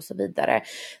äta och så vidare.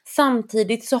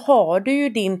 Samtidigt så har du ju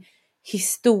din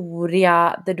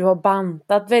historia där du har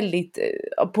bantat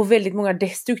på väldigt många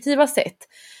destruktiva sätt.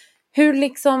 Hur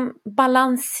liksom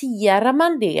balanserar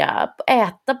man det?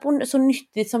 Äta på så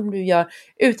nyttigt som du gör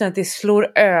utan att det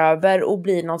slår över och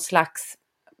blir någon slags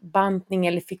bantning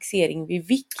eller fixering vid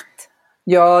vikt?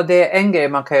 Ja, det är en grej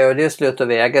man kan göra, det är att sluta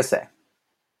väga sig.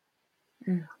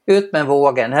 Ut med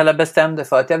vågen, eller bestämde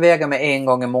för att jag väger mig 1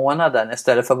 gång i månaden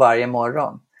istället för varje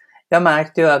morgon. Jag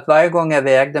märkte ju att varje gång jag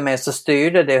vägde mig så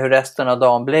styrde det hur resten av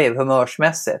dagen blev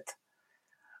humörsmässigt.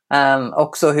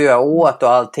 Också hur jag åt och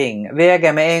allting. Väger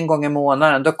jag mig 1 gång i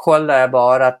månaden, då kollar jag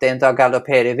bara att det inte har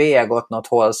galopperat iväg åt något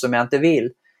håll som jag inte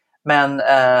vill. Men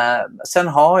sen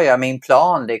har jag min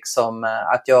plan liksom,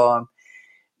 att jag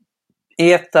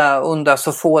äta under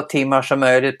så få timmar som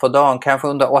möjligt på dagen. Kanske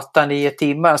under 8-9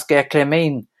 timmar ska jag klämma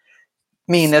in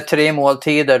mina 3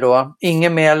 måltider då.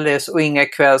 Ingen mellis och inga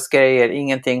kvällsgrejer,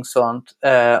 ingenting sånt.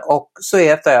 Och så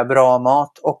äter jag bra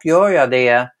mat. Och gör jag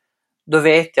det, då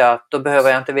vet jag att då behöver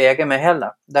jag inte väga mig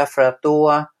heller. Därför att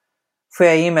då får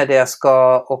jag i mig det jag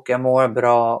ska och jag mår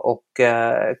bra och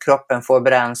kroppen får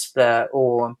bränsle.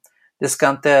 Och det ska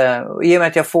inte, i och med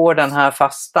att jag får den här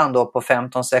fastan då på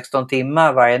 15-16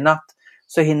 timmar varje natt,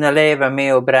 så hinner levern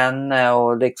med att bränna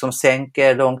och liksom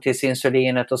sänka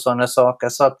långtidsinsulinet och sådana saker.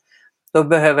 Så att då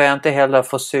behöver jag inte heller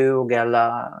få sug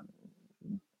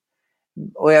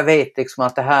och jag vet liksom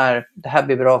att det här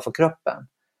blir bra för kroppen.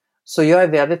 Så jag är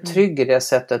väldigt trygg i det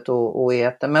sättet att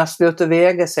äta. Men att sluta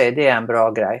väga sig, det är en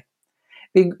bra grej.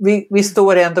 vi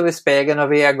står ändå vid spegeln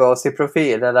och väger oss i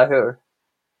profil, eller hur?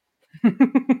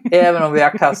 Även om vi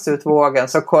har kastat ut vågen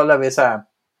så kollar vi så här.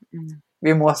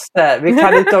 Vi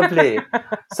kan inte bli.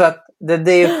 Så att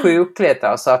det är sjukligt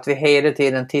alltså, att vi hela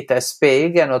tiden tittar i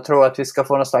spegeln och tror att vi ska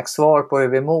få något slags svar på hur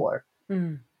vi mår.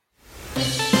 Mm.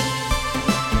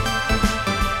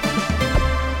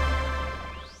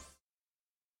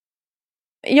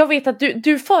 Jag vet att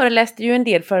du föreläste ju en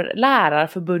del för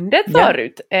Lärarförbundet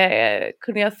förut,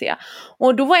 kunde jag se.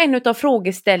 Och då var en av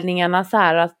frågeställningarna så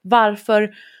här att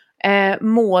varför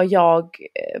mår jag,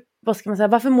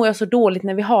 varför mår jag så dåligt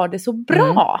när vi har det så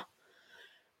bra?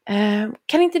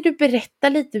 Kan inte du berätta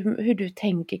lite hur du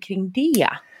tänker kring det?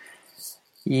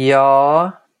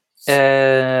 Ja,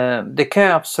 det kan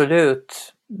jag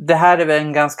absolut. Det här är väl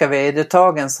en ganska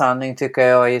vedertagen sanning tycker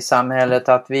jag i samhället,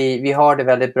 att vi har det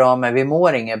väldigt bra men vi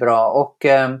mår inget bra. Och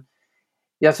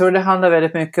jag tror det handlar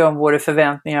väldigt mycket om våra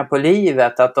förväntningar på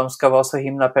livet, att de ska vara så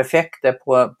himla perfekta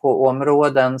på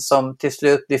områden som till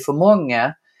slut blir för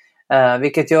många.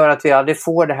 Vilket gör att vi aldrig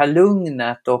får det här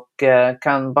lugnet och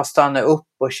kan bara stanna upp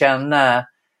och känna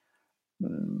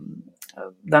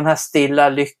den här stilla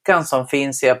lyckan som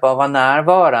finns i att bara vara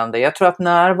närvarande. Jag tror att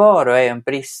närvaro är en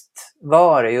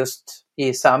bristvara just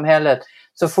i samhället.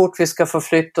 Så fort vi ska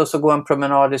förflytta oss och gå en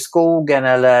promenad i skogen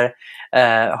eller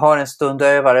har en stund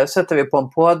över, sätter vi på en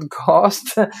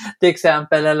podcast till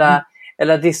exempel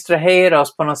eller distrahera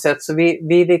oss på något sätt. Så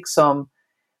vi liksom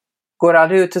går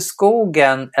aldrig ut i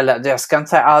skogen, eller jag ska inte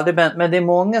säga aldrig, men det är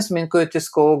många som inte går ut i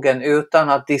skogen utan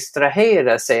att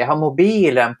distrahera sig, ha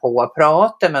mobilen på,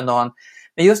 prata med någon.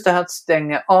 Men just det här att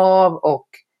stänga av och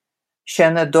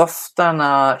känna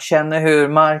dofterna, känna hur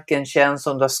marken känns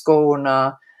under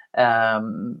skorna,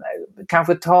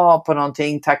 kanske ta på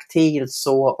någonting taktilt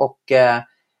så och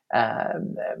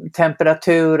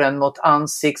temperaturen mot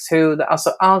ansiktshud, alltså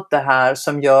allt det här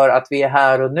som gör att vi är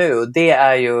här och nu, det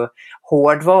är ju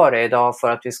hårdvara idag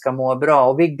för att vi ska må bra,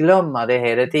 och vi glömmer det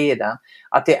hela tiden,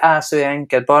 att det är så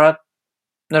enkelt, bara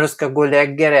när du ska gå och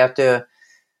lägga dig att du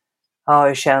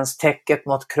hur känns täcket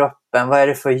mot kroppen, vad är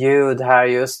det för ljud här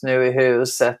just nu i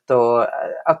huset, och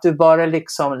att du bara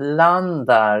liksom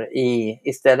landar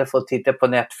istället för att titta på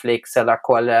Netflix eller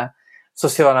kolla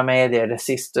sociala medier det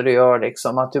sista du gör,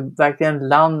 liksom, att du verkligen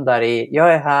landar i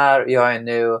jag är här, jag är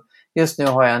nu, just nu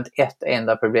har jag inte ett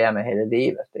enda problem i hela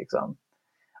livet liksom.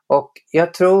 Och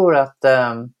jag tror att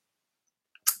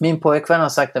min pojkvän har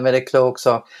sagt en väldigt klok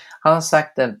sak. Han har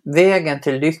sagt att vägen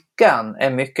till lyckan är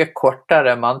mycket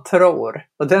kortare än man tror.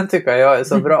 Och den tycker jag är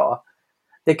så bra.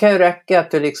 Det kan ju räcka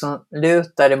att du liksom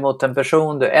lutar dig mot en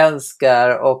person du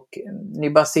älskar och ni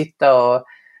bara sitter och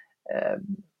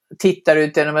tittar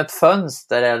ut genom ett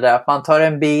fönster, eller att man tar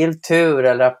en biltur,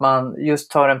 eller att man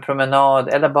just tar en promenad,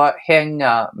 eller bara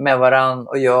hänga med varann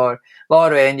och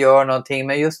var och en gör någonting.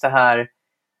 Men just det här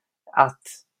att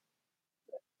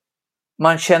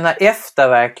man känner efter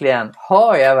verkligen,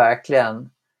 har jag verkligen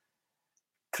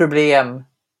problem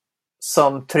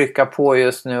som trycker på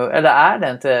just nu, eller är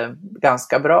det inte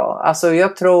ganska bra? Alltså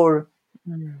jag tror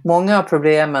många av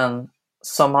problemen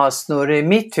som har snurrat i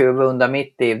mitt huvud under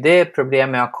mitt liv, det är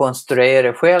problem jag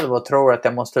konstruerar själv och tror att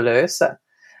jag måste lösa.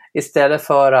 Istället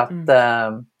för att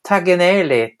tagga ner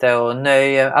lite och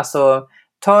alltså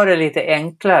ta det lite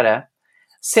enklare.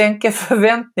 Sänka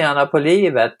förväntningarna på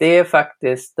livet, det är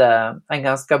faktiskt en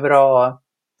ganska bra,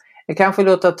 det kanske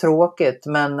låter tråkigt,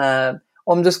 men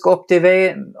om du ska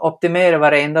optimera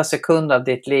varenda sekund av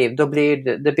ditt liv, då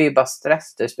blir det bara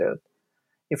stress till slut.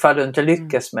 Ifall du inte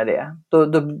lyckas med det,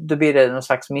 då blir det någon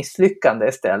slags misslyckande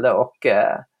istället.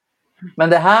 Men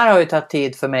det här har ju tagit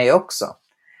tid för mig också.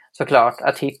 Såklart,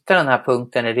 att hitta den här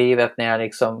punkten i livet när jag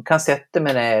liksom kan sätta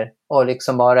mig ner och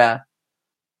liksom bara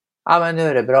men nu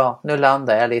är det bra, nu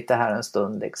landar jag lite här en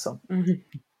stund liksom.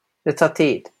 Det tar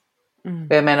tid.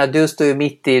 Jag menar, du står ju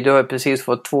mitt i, du har precis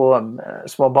fått 2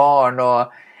 små barn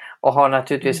och har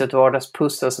naturligtvis ett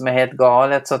vardagspussel som är helt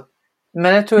galet.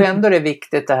 Men jag tror ändå det är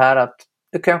viktigt det här att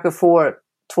du kanske får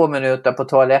 2 minuter på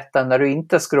toaletten när du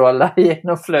inte scrollar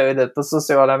igenom flödet på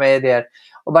sociala medier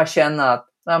och bara känna att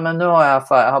men nu har jag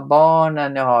har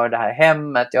barnen, jag har det här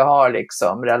hemmet, jag har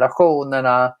liksom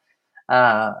relationerna,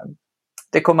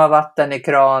 det kommer vatten i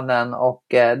kranen och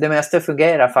det mesta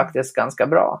fungerar faktiskt ganska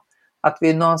bra. Att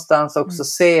vi någonstans också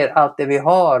ser allt det vi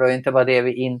har och inte bara det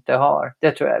vi inte har.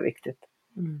 Det tror jag är viktigt.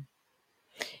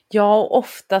 Ja, och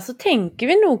ofta så tänker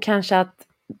vi nog kanske att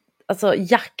alltså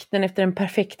jakten efter den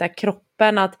perfekta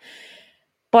kroppen, att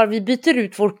bara vi byter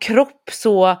ut vår kropp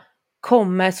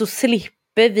så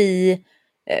slipper vi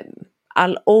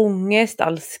all ångest,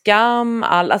 all skam,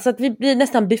 alltså att vi blir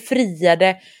nästan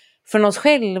befriade från oss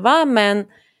själva. Men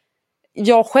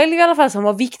jag själv i alla fall som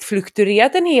har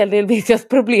viktfluktuerat en hel del vet jag att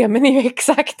problemen är ju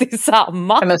exakt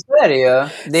detsamma. Ja, men så är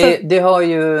det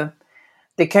ju.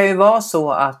 Det kan ju vara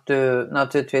så att du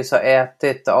naturligtvis har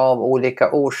ätit av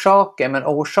olika orsaker, men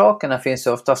orsakerna finns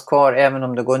ju oftast kvar även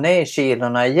om du går ner i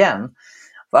kilorna igen.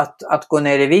 Att gå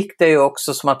ner i vikt är ju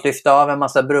också som att lyfta av en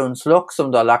massa brunnslock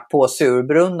som du har lagt på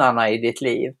surbrunnarna i ditt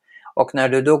liv. Och när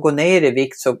du då går ner i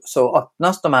vikt så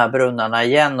öppnas de här brunnarna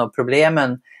igen och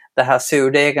problemen, det här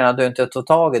surdegarna du inte tog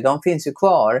tag i, de finns ju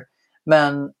kvar.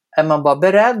 Men är man bara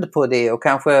beredd på det och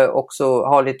kanske också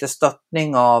har lite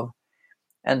stöttning av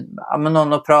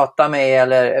någon att prata med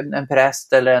eller en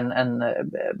präst eller en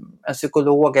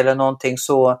psykolog eller någonting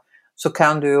så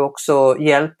kan du också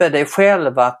hjälpa dig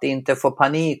själv att inte få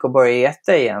panik och börja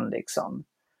äta igen liksom.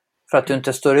 För att du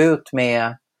inte står ut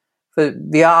med, för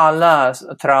vi har alla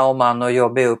trauman och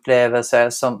jobbiga upplevelser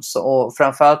och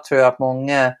framförallt tror jag att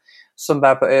många som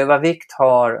bär på övervikt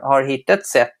har hittat ett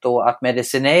sätt då att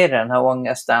medicinera den här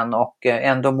ångesten och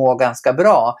ändå må ganska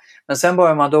bra. Men sen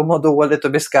börjar man då må dåligt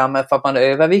och bli skammad för att man är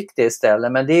överviktig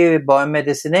istället. Men det är ju bara en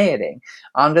medicinering.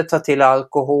 Andra tar till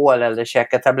alkohol eller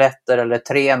käkar tabletter eller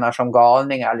tränar som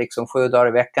galningar liksom 7 dagar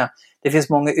i veckan. Det finns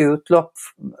många utlopp,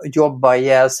 jobba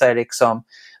ihjäl sig liksom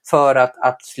för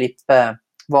att slippa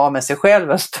vara med sig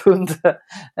själv en stund.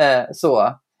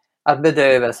 Så. Att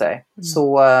bedöva sig.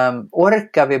 Så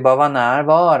orkar vi bara vara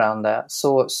närvarande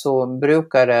så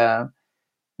brukar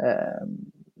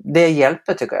det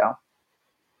hjälper tycker jag.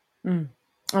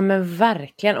 Ja men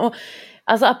verkligen. Och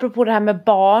alltså apropå det här med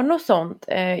barn och sånt.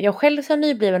 Jag själv som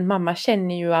nybliven mamma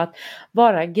känner ju att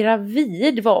vara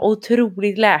gravid var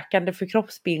otroligt läkande för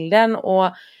kroppsbilden.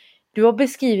 Och du har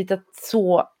beskrivit att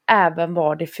så även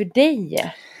var det för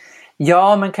dig.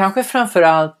 Ja men kanske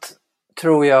framförallt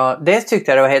tror jag, det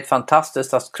tyckte jag det var helt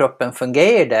fantastiskt att kroppen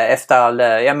fungerade efter all,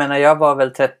 jag menar jag var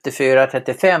väl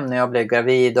 34-35 när jag blev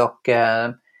gravid och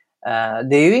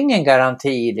det är ju ingen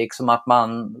garanti liksom att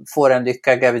man får en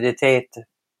lyckad graviditet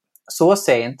så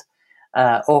sent.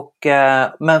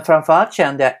 Men framförallt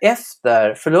kände jag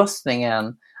efter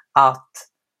förlossningen att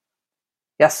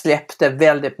jag släppte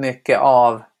väldigt mycket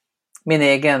av min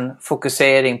egen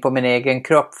fokusering på min egen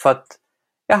kropp för att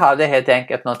jag hade helt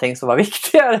enkelt någonting som var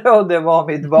viktigare och det var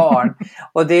mitt barn.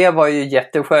 Och det var ju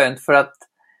jätteskönt för att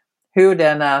hur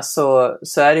den är så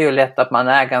är det ju lätt att man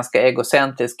är ganska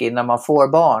egocentrisk innan man får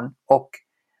barn. Och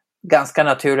ganska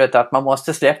naturligt att man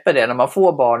måste släppa det när man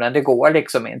får barnen. Det går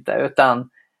liksom inte utan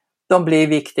de blir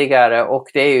viktigare och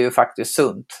det är ju faktiskt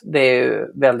sunt. Det är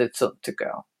ju väldigt sunt tycker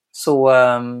jag. Så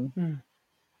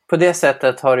på det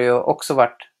sättet har det ju också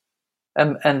varit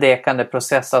en lekande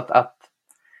process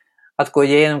att gå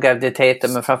igenom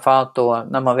graviditeten men framförallt då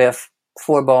när man väl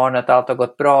får barnet allt har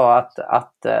gått bra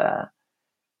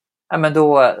men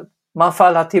då man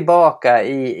faller tillbaka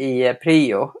i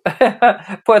prio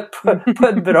på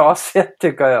ett bra sätt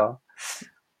tycker jag.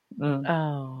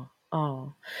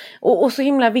 Och så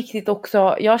himla viktigt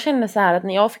också, jag känner så här att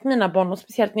när jag fick mina barn och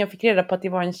speciellt när jag fick reda på att det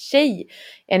var en tjej,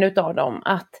 en utav dem,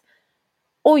 att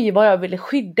oj vad jag ville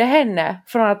skydda henne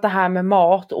från att det här med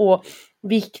mat och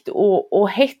vikt och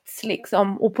hets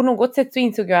liksom. Och på något sätt så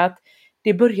insåg jag att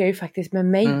det börjar ju faktiskt med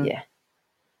mig.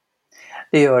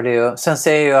 Det gör det ju. Sen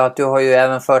ser jag att du har ju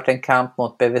även fört en kamp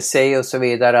mot BVC och så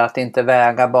vidare. Att inte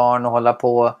väga barn och hålla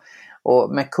på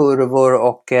med kurvor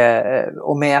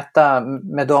och mäta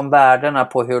med de värdena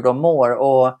på hur de mår.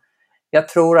 Och jag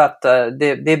tror att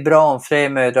det är bra om fler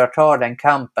mödrar tar den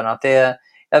kampen.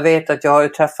 Jag vet att jag har ju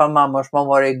träffat mammor som har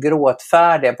varit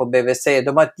gråtfärdiga på BVC.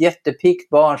 De har ett jättepikt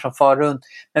barn som far runt.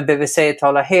 Men BVC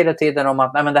talar hela tiden om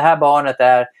att nej, men det här barnet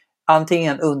är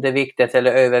antingen underviktigt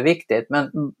eller överviktigt.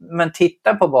 Men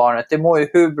titta på barnet, det mår ju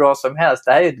hur bra som helst.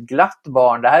 Det här är ett glatt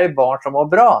barn, det här är barn som mår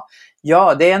bra.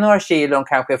 Ja, det är några kilon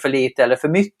kanske för lite eller för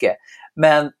mycket.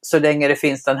 Men så länge det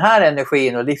finns den här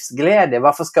energin och livsglädje,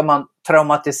 varför ska man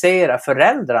traumatisera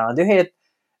föräldrarna? Det är helt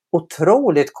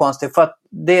otroligt konstigt för att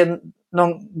det är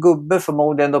någon gubbe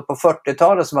förmodligen då på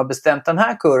 40-talet som har bestämt den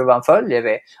här kurvan följer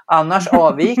vi. Annars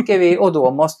avviker vi och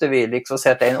då måste vi liksom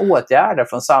sätta in åtgärder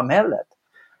från samhället.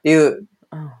 Det är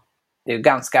ju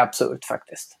ganska absurt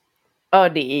faktiskt. Ja,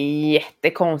 det är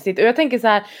jättekonstigt. Och jag tänker så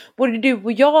här, både du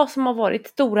och jag som har varit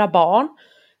stora barn,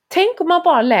 tänk om man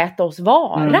bara lät oss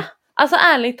vara. Alltså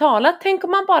ärligt talat, tänk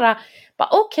om man bara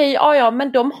okej, ja,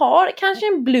 men de har kanske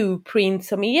en blueprint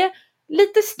som är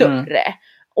lite större.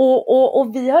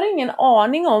 Och vi har ingen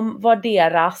aning om vad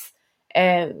deras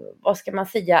vad ska man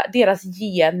säga, deras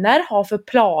gener har för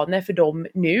planer för dem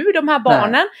nu, de här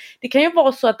barnen. Nej. Det kan ju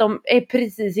vara så att de är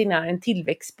precis innan en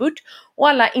tillväxtspurt och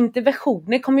alla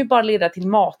interventioner kommer ju bara leda till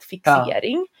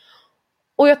matfixering.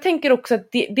 Och jag tänker också att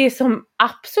det som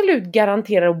absolut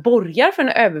garanterar och borgar för en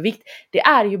övervikt, det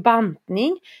är ju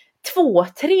bantning.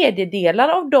 2/3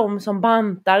 av de som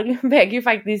bantar väger ju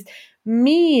faktiskt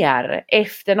mer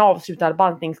efter en avslutad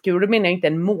bantningskur. Då menar jag inte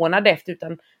en månad efter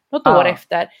utan något år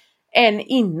efter. Än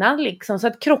innan liksom. Så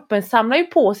att kroppen samlar ju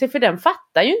på sig, för den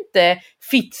fattar ju inte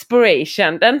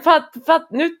fitspiration. Den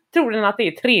nu tror den att det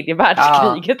är 3:e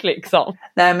världskriget liksom.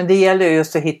 Nej, men det gäller ju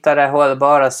just att hitta det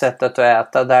hållbara sättet att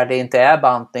äta där det inte är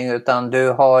bantning, utan du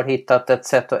har hittat ett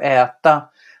sätt att äta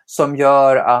som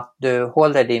gör att du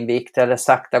håller din vikt eller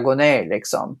sakta går ner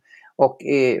liksom.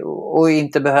 Och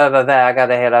inte behöver väga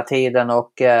det hela tiden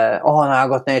och nu har jag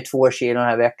gått ner 2 kilo den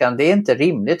här veckan. Det är inte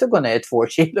rimligt att gå ner 2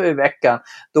 kilo i veckan.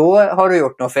 Då har du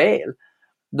gjort något fel.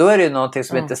 Då är det någonting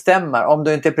som inte stämmer. Om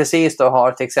du inte precis då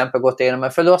har till exempel gått igenom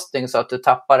en förlossning så att du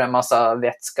tappar en massa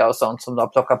vätska och sånt som du har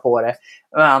plockat på dig.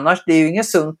 Men annars, det är ju inget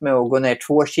sunt med att gå ner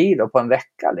 2 kilo på en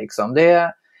vecka liksom.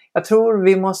 Jag tror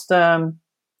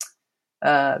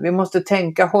vi måste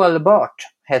tänka hållbart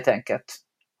helt enkelt.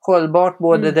 Hållbart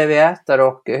både det vi äter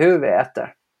och hur vi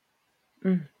äter.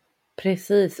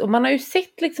 Precis, och man har ju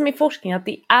sett liksom i forskning att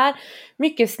det är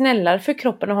mycket snällare för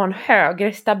kroppen att ha en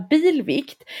högre stabil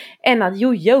vikt än att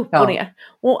joja upp och ner.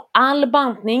 Och all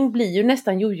bantning blir ju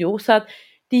nästan jojo, så att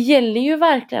det gäller ju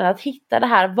verkligen att hitta det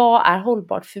här, vad är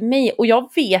hållbart för mig? Och jag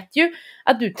vet ju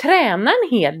att du tränar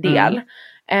en hel del.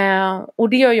 Och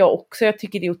det gör jag också, jag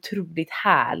tycker det är otroligt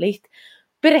härligt.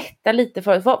 Berätta lite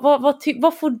för oss,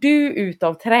 vad får du ut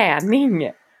av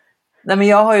träning? Nej, men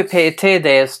jag har ju PT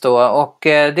dels då, och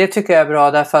det tycker jag är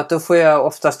bra därför att då får jag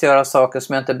oftast göra saker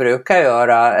som jag inte brukar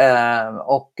göra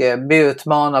och bli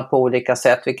utmanad på olika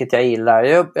sätt, vilket jag gillar.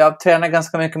 Jag tränar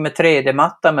ganska mycket med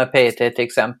 3D-matta med PT till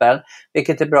exempel,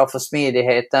 vilket är bra för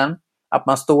smidigheten. Att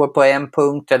man står på en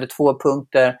punkt eller 2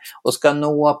 punkter och ska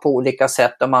nå på olika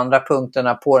sätt de andra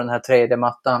punkterna på den här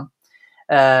 3D-mattan.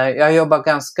 Jag jobbar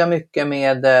ganska mycket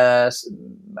med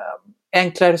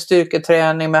enklare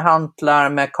styrketräning med hantlar,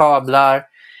 med kablar.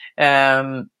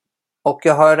 Och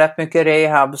jag har rätt mycket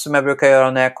rehab som jag brukar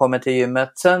göra när jag kommer till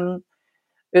gymmet. Sen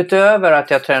utöver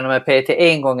att jag tränar med PT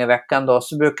 1 gång i veckan då,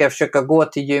 så brukar jag försöka gå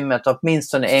till gymmet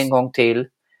åtminstone 1 gång till.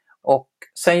 Och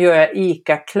sen gör jag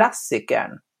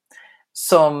ICA-klassikern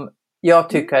som jag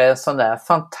tycker är en sån där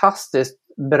fantastiskt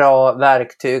bra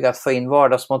verktyg att få in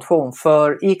vardagsmotion.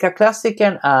 För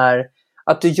ICA-klassikern är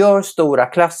att du gör stora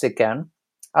klassikern,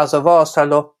 alltså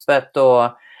Vasaloppet och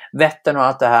Vättern och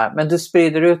allt det här, men du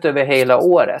sprider ut över hela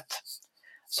året.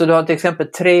 Så du har till exempel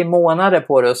 3 månader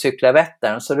på dig att cykla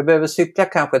Vättern, så du behöver cykla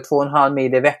kanske 2,5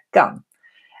 mil i veckan.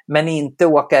 Men inte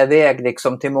åka iväg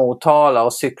liksom till Motala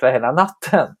och cykla hela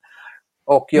natten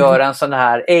och göra en sån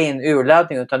här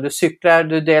urladdning, utan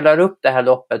du delar upp det här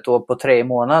loppet då på 3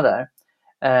 månader.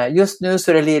 Just nu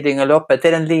så är det Lidingöloppet, det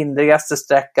är den lindrigaste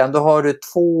sträckan. Då har du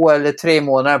 2 eller 3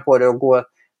 månader på dig att gå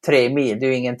 3 mil, det är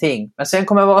ju ingenting. Men sen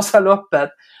kommer Vasaloppet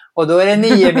och då är det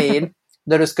 9 mil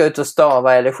där du ska ut och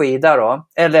stava eller skida då,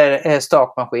 eller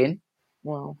stakmaskin.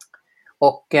 Wow.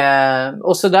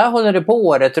 Och så där håller det på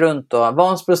året runt då.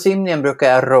 Vansbrosimningen brukar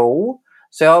jag ro,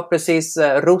 så jag har precis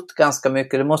rott ganska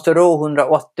mycket. Du måste ro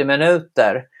 180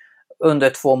 minuter under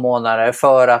 2 månader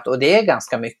för att, och det är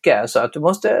ganska mycket, så att du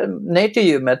måste ner till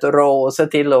gymmet och ro och se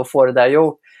till att få det där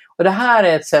gjort. Och det här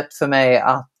är ett sätt för mig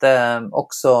att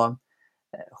också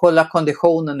hålla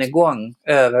konditionen igång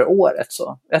över året.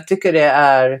 Så jag tycker det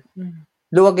är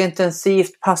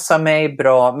lågintensivt, passar mig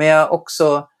bra, men jag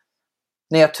också,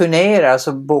 när jag turnerar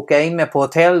så bokar jag in mig på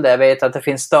hotell där jag vet att det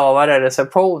finns stavare i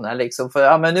receptionen liksom,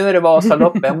 för men nu är det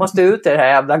Vasaloppet, jag måste ut i det här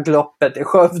jävla gloppet i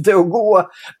Skövde och gå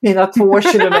mina 2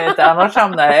 kilometer, annars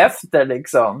hamnar jag efter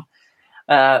liksom.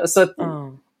 Så att,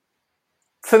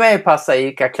 för mig passar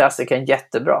ICA-klassikern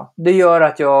jättebra. Det gör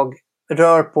att jag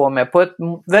rör på mig på ett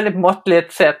väldigt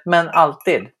måttligt sätt, men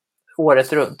alltid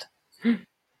året runt.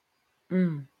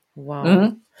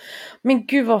 Wow. Men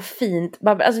gud vad fint.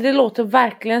 Alltså det låter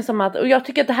verkligen som att, och jag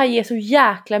tycker att det här ger så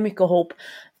jäkla mycket hopp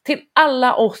till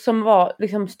alla oss som var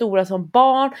liksom stora som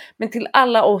barn, men till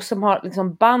alla oss som har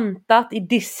liksom bantat i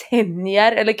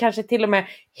decennier eller kanske till och med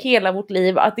hela vårt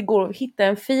liv, att det går att hitta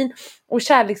en fin och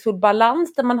kärleksfull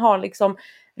balans där man har liksom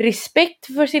respekt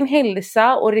för sin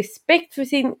hälsa och respekt för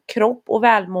sin kropp och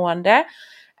välmående,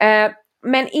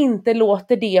 men inte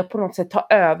låter det på något sätt ta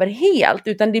över helt,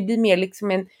 utan det blir mer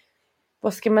liksom en,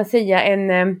 vad ska man säga,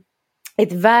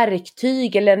 ett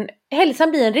verktyg, eller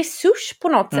hälsan blir en resurs på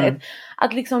något sätt.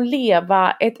 Att liksom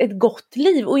leva ett gott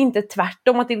liv och inte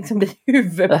tvärtom, att det liksom blir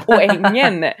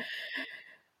huvudpoängen.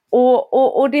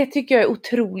 och det tycker jag är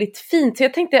otroligt fint. Så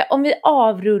jag tänkte, om vi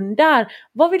avrundar,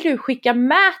 vad vill du skicka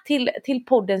med till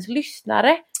poddens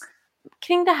lyssnare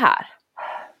kring det här?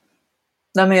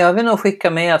 Nej, men jag vill nog skicka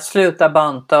med att sluta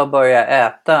banta och börja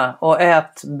äta. Och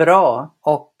ät bra.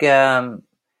 Och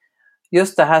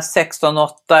just det här 16-8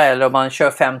 eller om man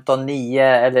kör 15-9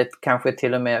 eller kanske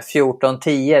till och med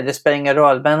 14-10. Det spelar ingen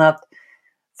roll. Men att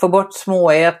få bort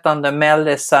småätande,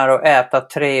 mellisar och äta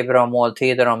 3 bra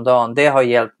måltider om dagen. Det har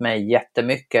hjälpt mig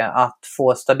jättemycket. Att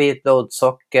få stabilt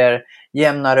blodsocker,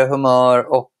 jämnare humör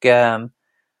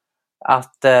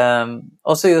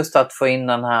och så just att få in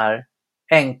den här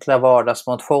enkla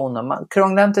vardagsmotionen. Man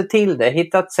krånglar inte till det.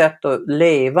 Hitta ett sätt att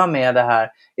leva med det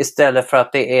här istället för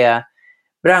att det är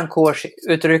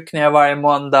brandkårsutryckningar varje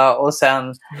måndag och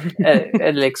sen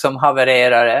liksom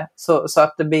havererar det. Så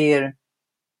att det blir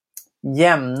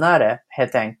jämnare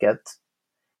helt enkelt.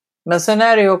 Men sen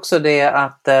är det ju också det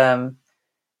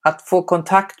att få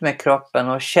kontakt med kroppen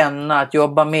och känna att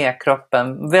jobba med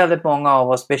kroppen. Väldigt många av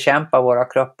oss bekämpar våra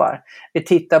kroppar. Vi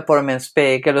tittar på dem i en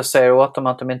spegel och säger åt dem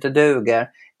att de inte duger.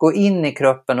 Gå in i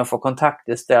kroppen och få kontakt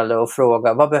istället och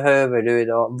fråga: vad behöver du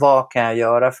idag? Vad kan jag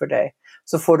göra för dig?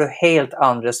 Så får du helt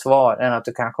andra svar än att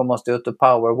du kanske måste ut och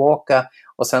powerwalka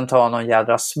och sen ta någon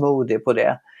jädra smoothie på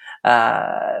det.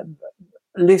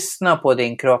 Lyssna på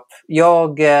din kropp.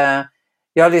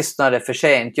 Jag lyssnade för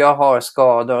sent. Jag har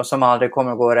skador som aldrig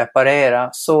kommer att gå att reparera.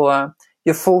 Så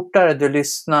ju fortare du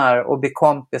lyssnar och blir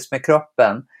kompis med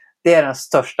kroppen, det är den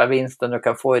största vinsten du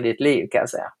kan få i ditt liv, kan jag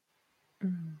säga.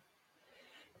 Mm.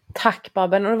 Tack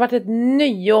Babben, och det har varit ett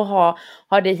nöje att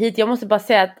ha dig hit. Jag måste bara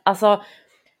säga att alltså,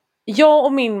 jag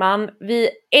och min man, vi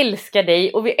älskar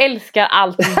dig och vi älskar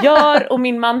allt du gör. Och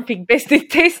min man fick Bäst i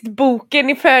test-boken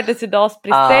i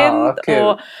födelsedagspresent.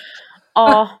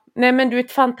 Nej, men du är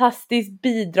ett fantastiskt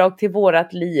bidrag till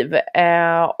vårat liv.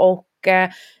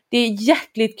 Det är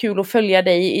jäkligt kul att följa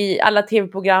dig i alla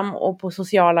tv-program och på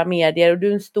sociala medier. Och du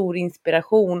är en stor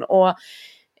inspiration. Och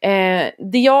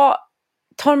det jag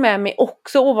tar med mig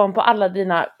också ovanpå alla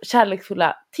dina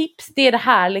kärleksfulla tips, det är det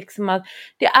här liksom att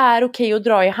det är okej att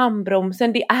dra i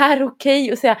handbromsen. Det är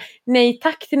okej att säga nej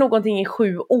tack till någonting i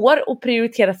 7 år och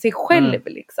prioritera sig själv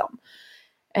liksom.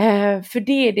 För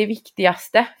det är det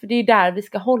viktigaste. För det är där vi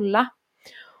ska hålla.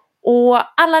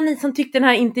 Och alla ni som tyckte den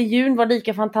här intervjun var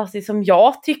lika fantastisk som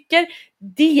jag tycker,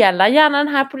 dela gärna den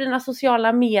här på dina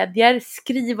sociala medier.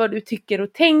 Skriv vad du tycker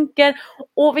och tänker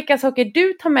och vilka saker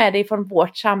du tar med dig från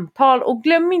vårt samtal. Och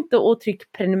glöm inte att trycka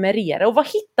prenumerera. Och var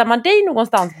hittar man dig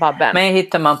någonstans, Babben? Mig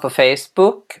hittar man på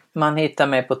Facebook. Man hittar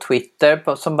mig på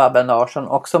Twitter som Babben Larsson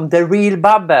och som The Real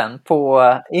Babben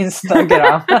på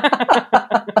Instagram.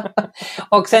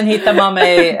 Och sen hittar man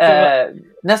mig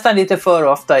nästan lite för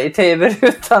ofta i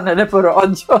tv-rutan eller på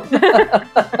radion.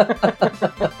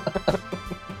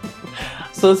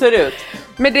 Så ser det ut.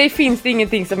 Men det finns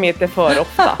ingenting som heter för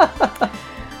ofta.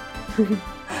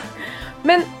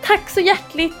 Men tack så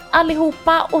hjärtligt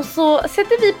allihopa och så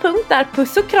sätter vi punkt där.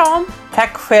 Puss och kram.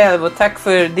 Tack själv och tack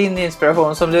för din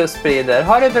inspiration som du sprider.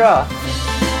 Ha det bra.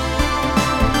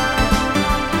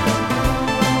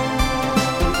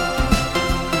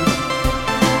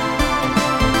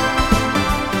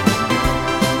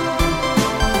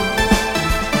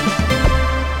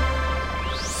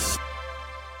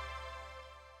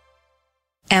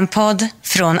 En podd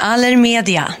från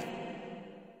Allermedia.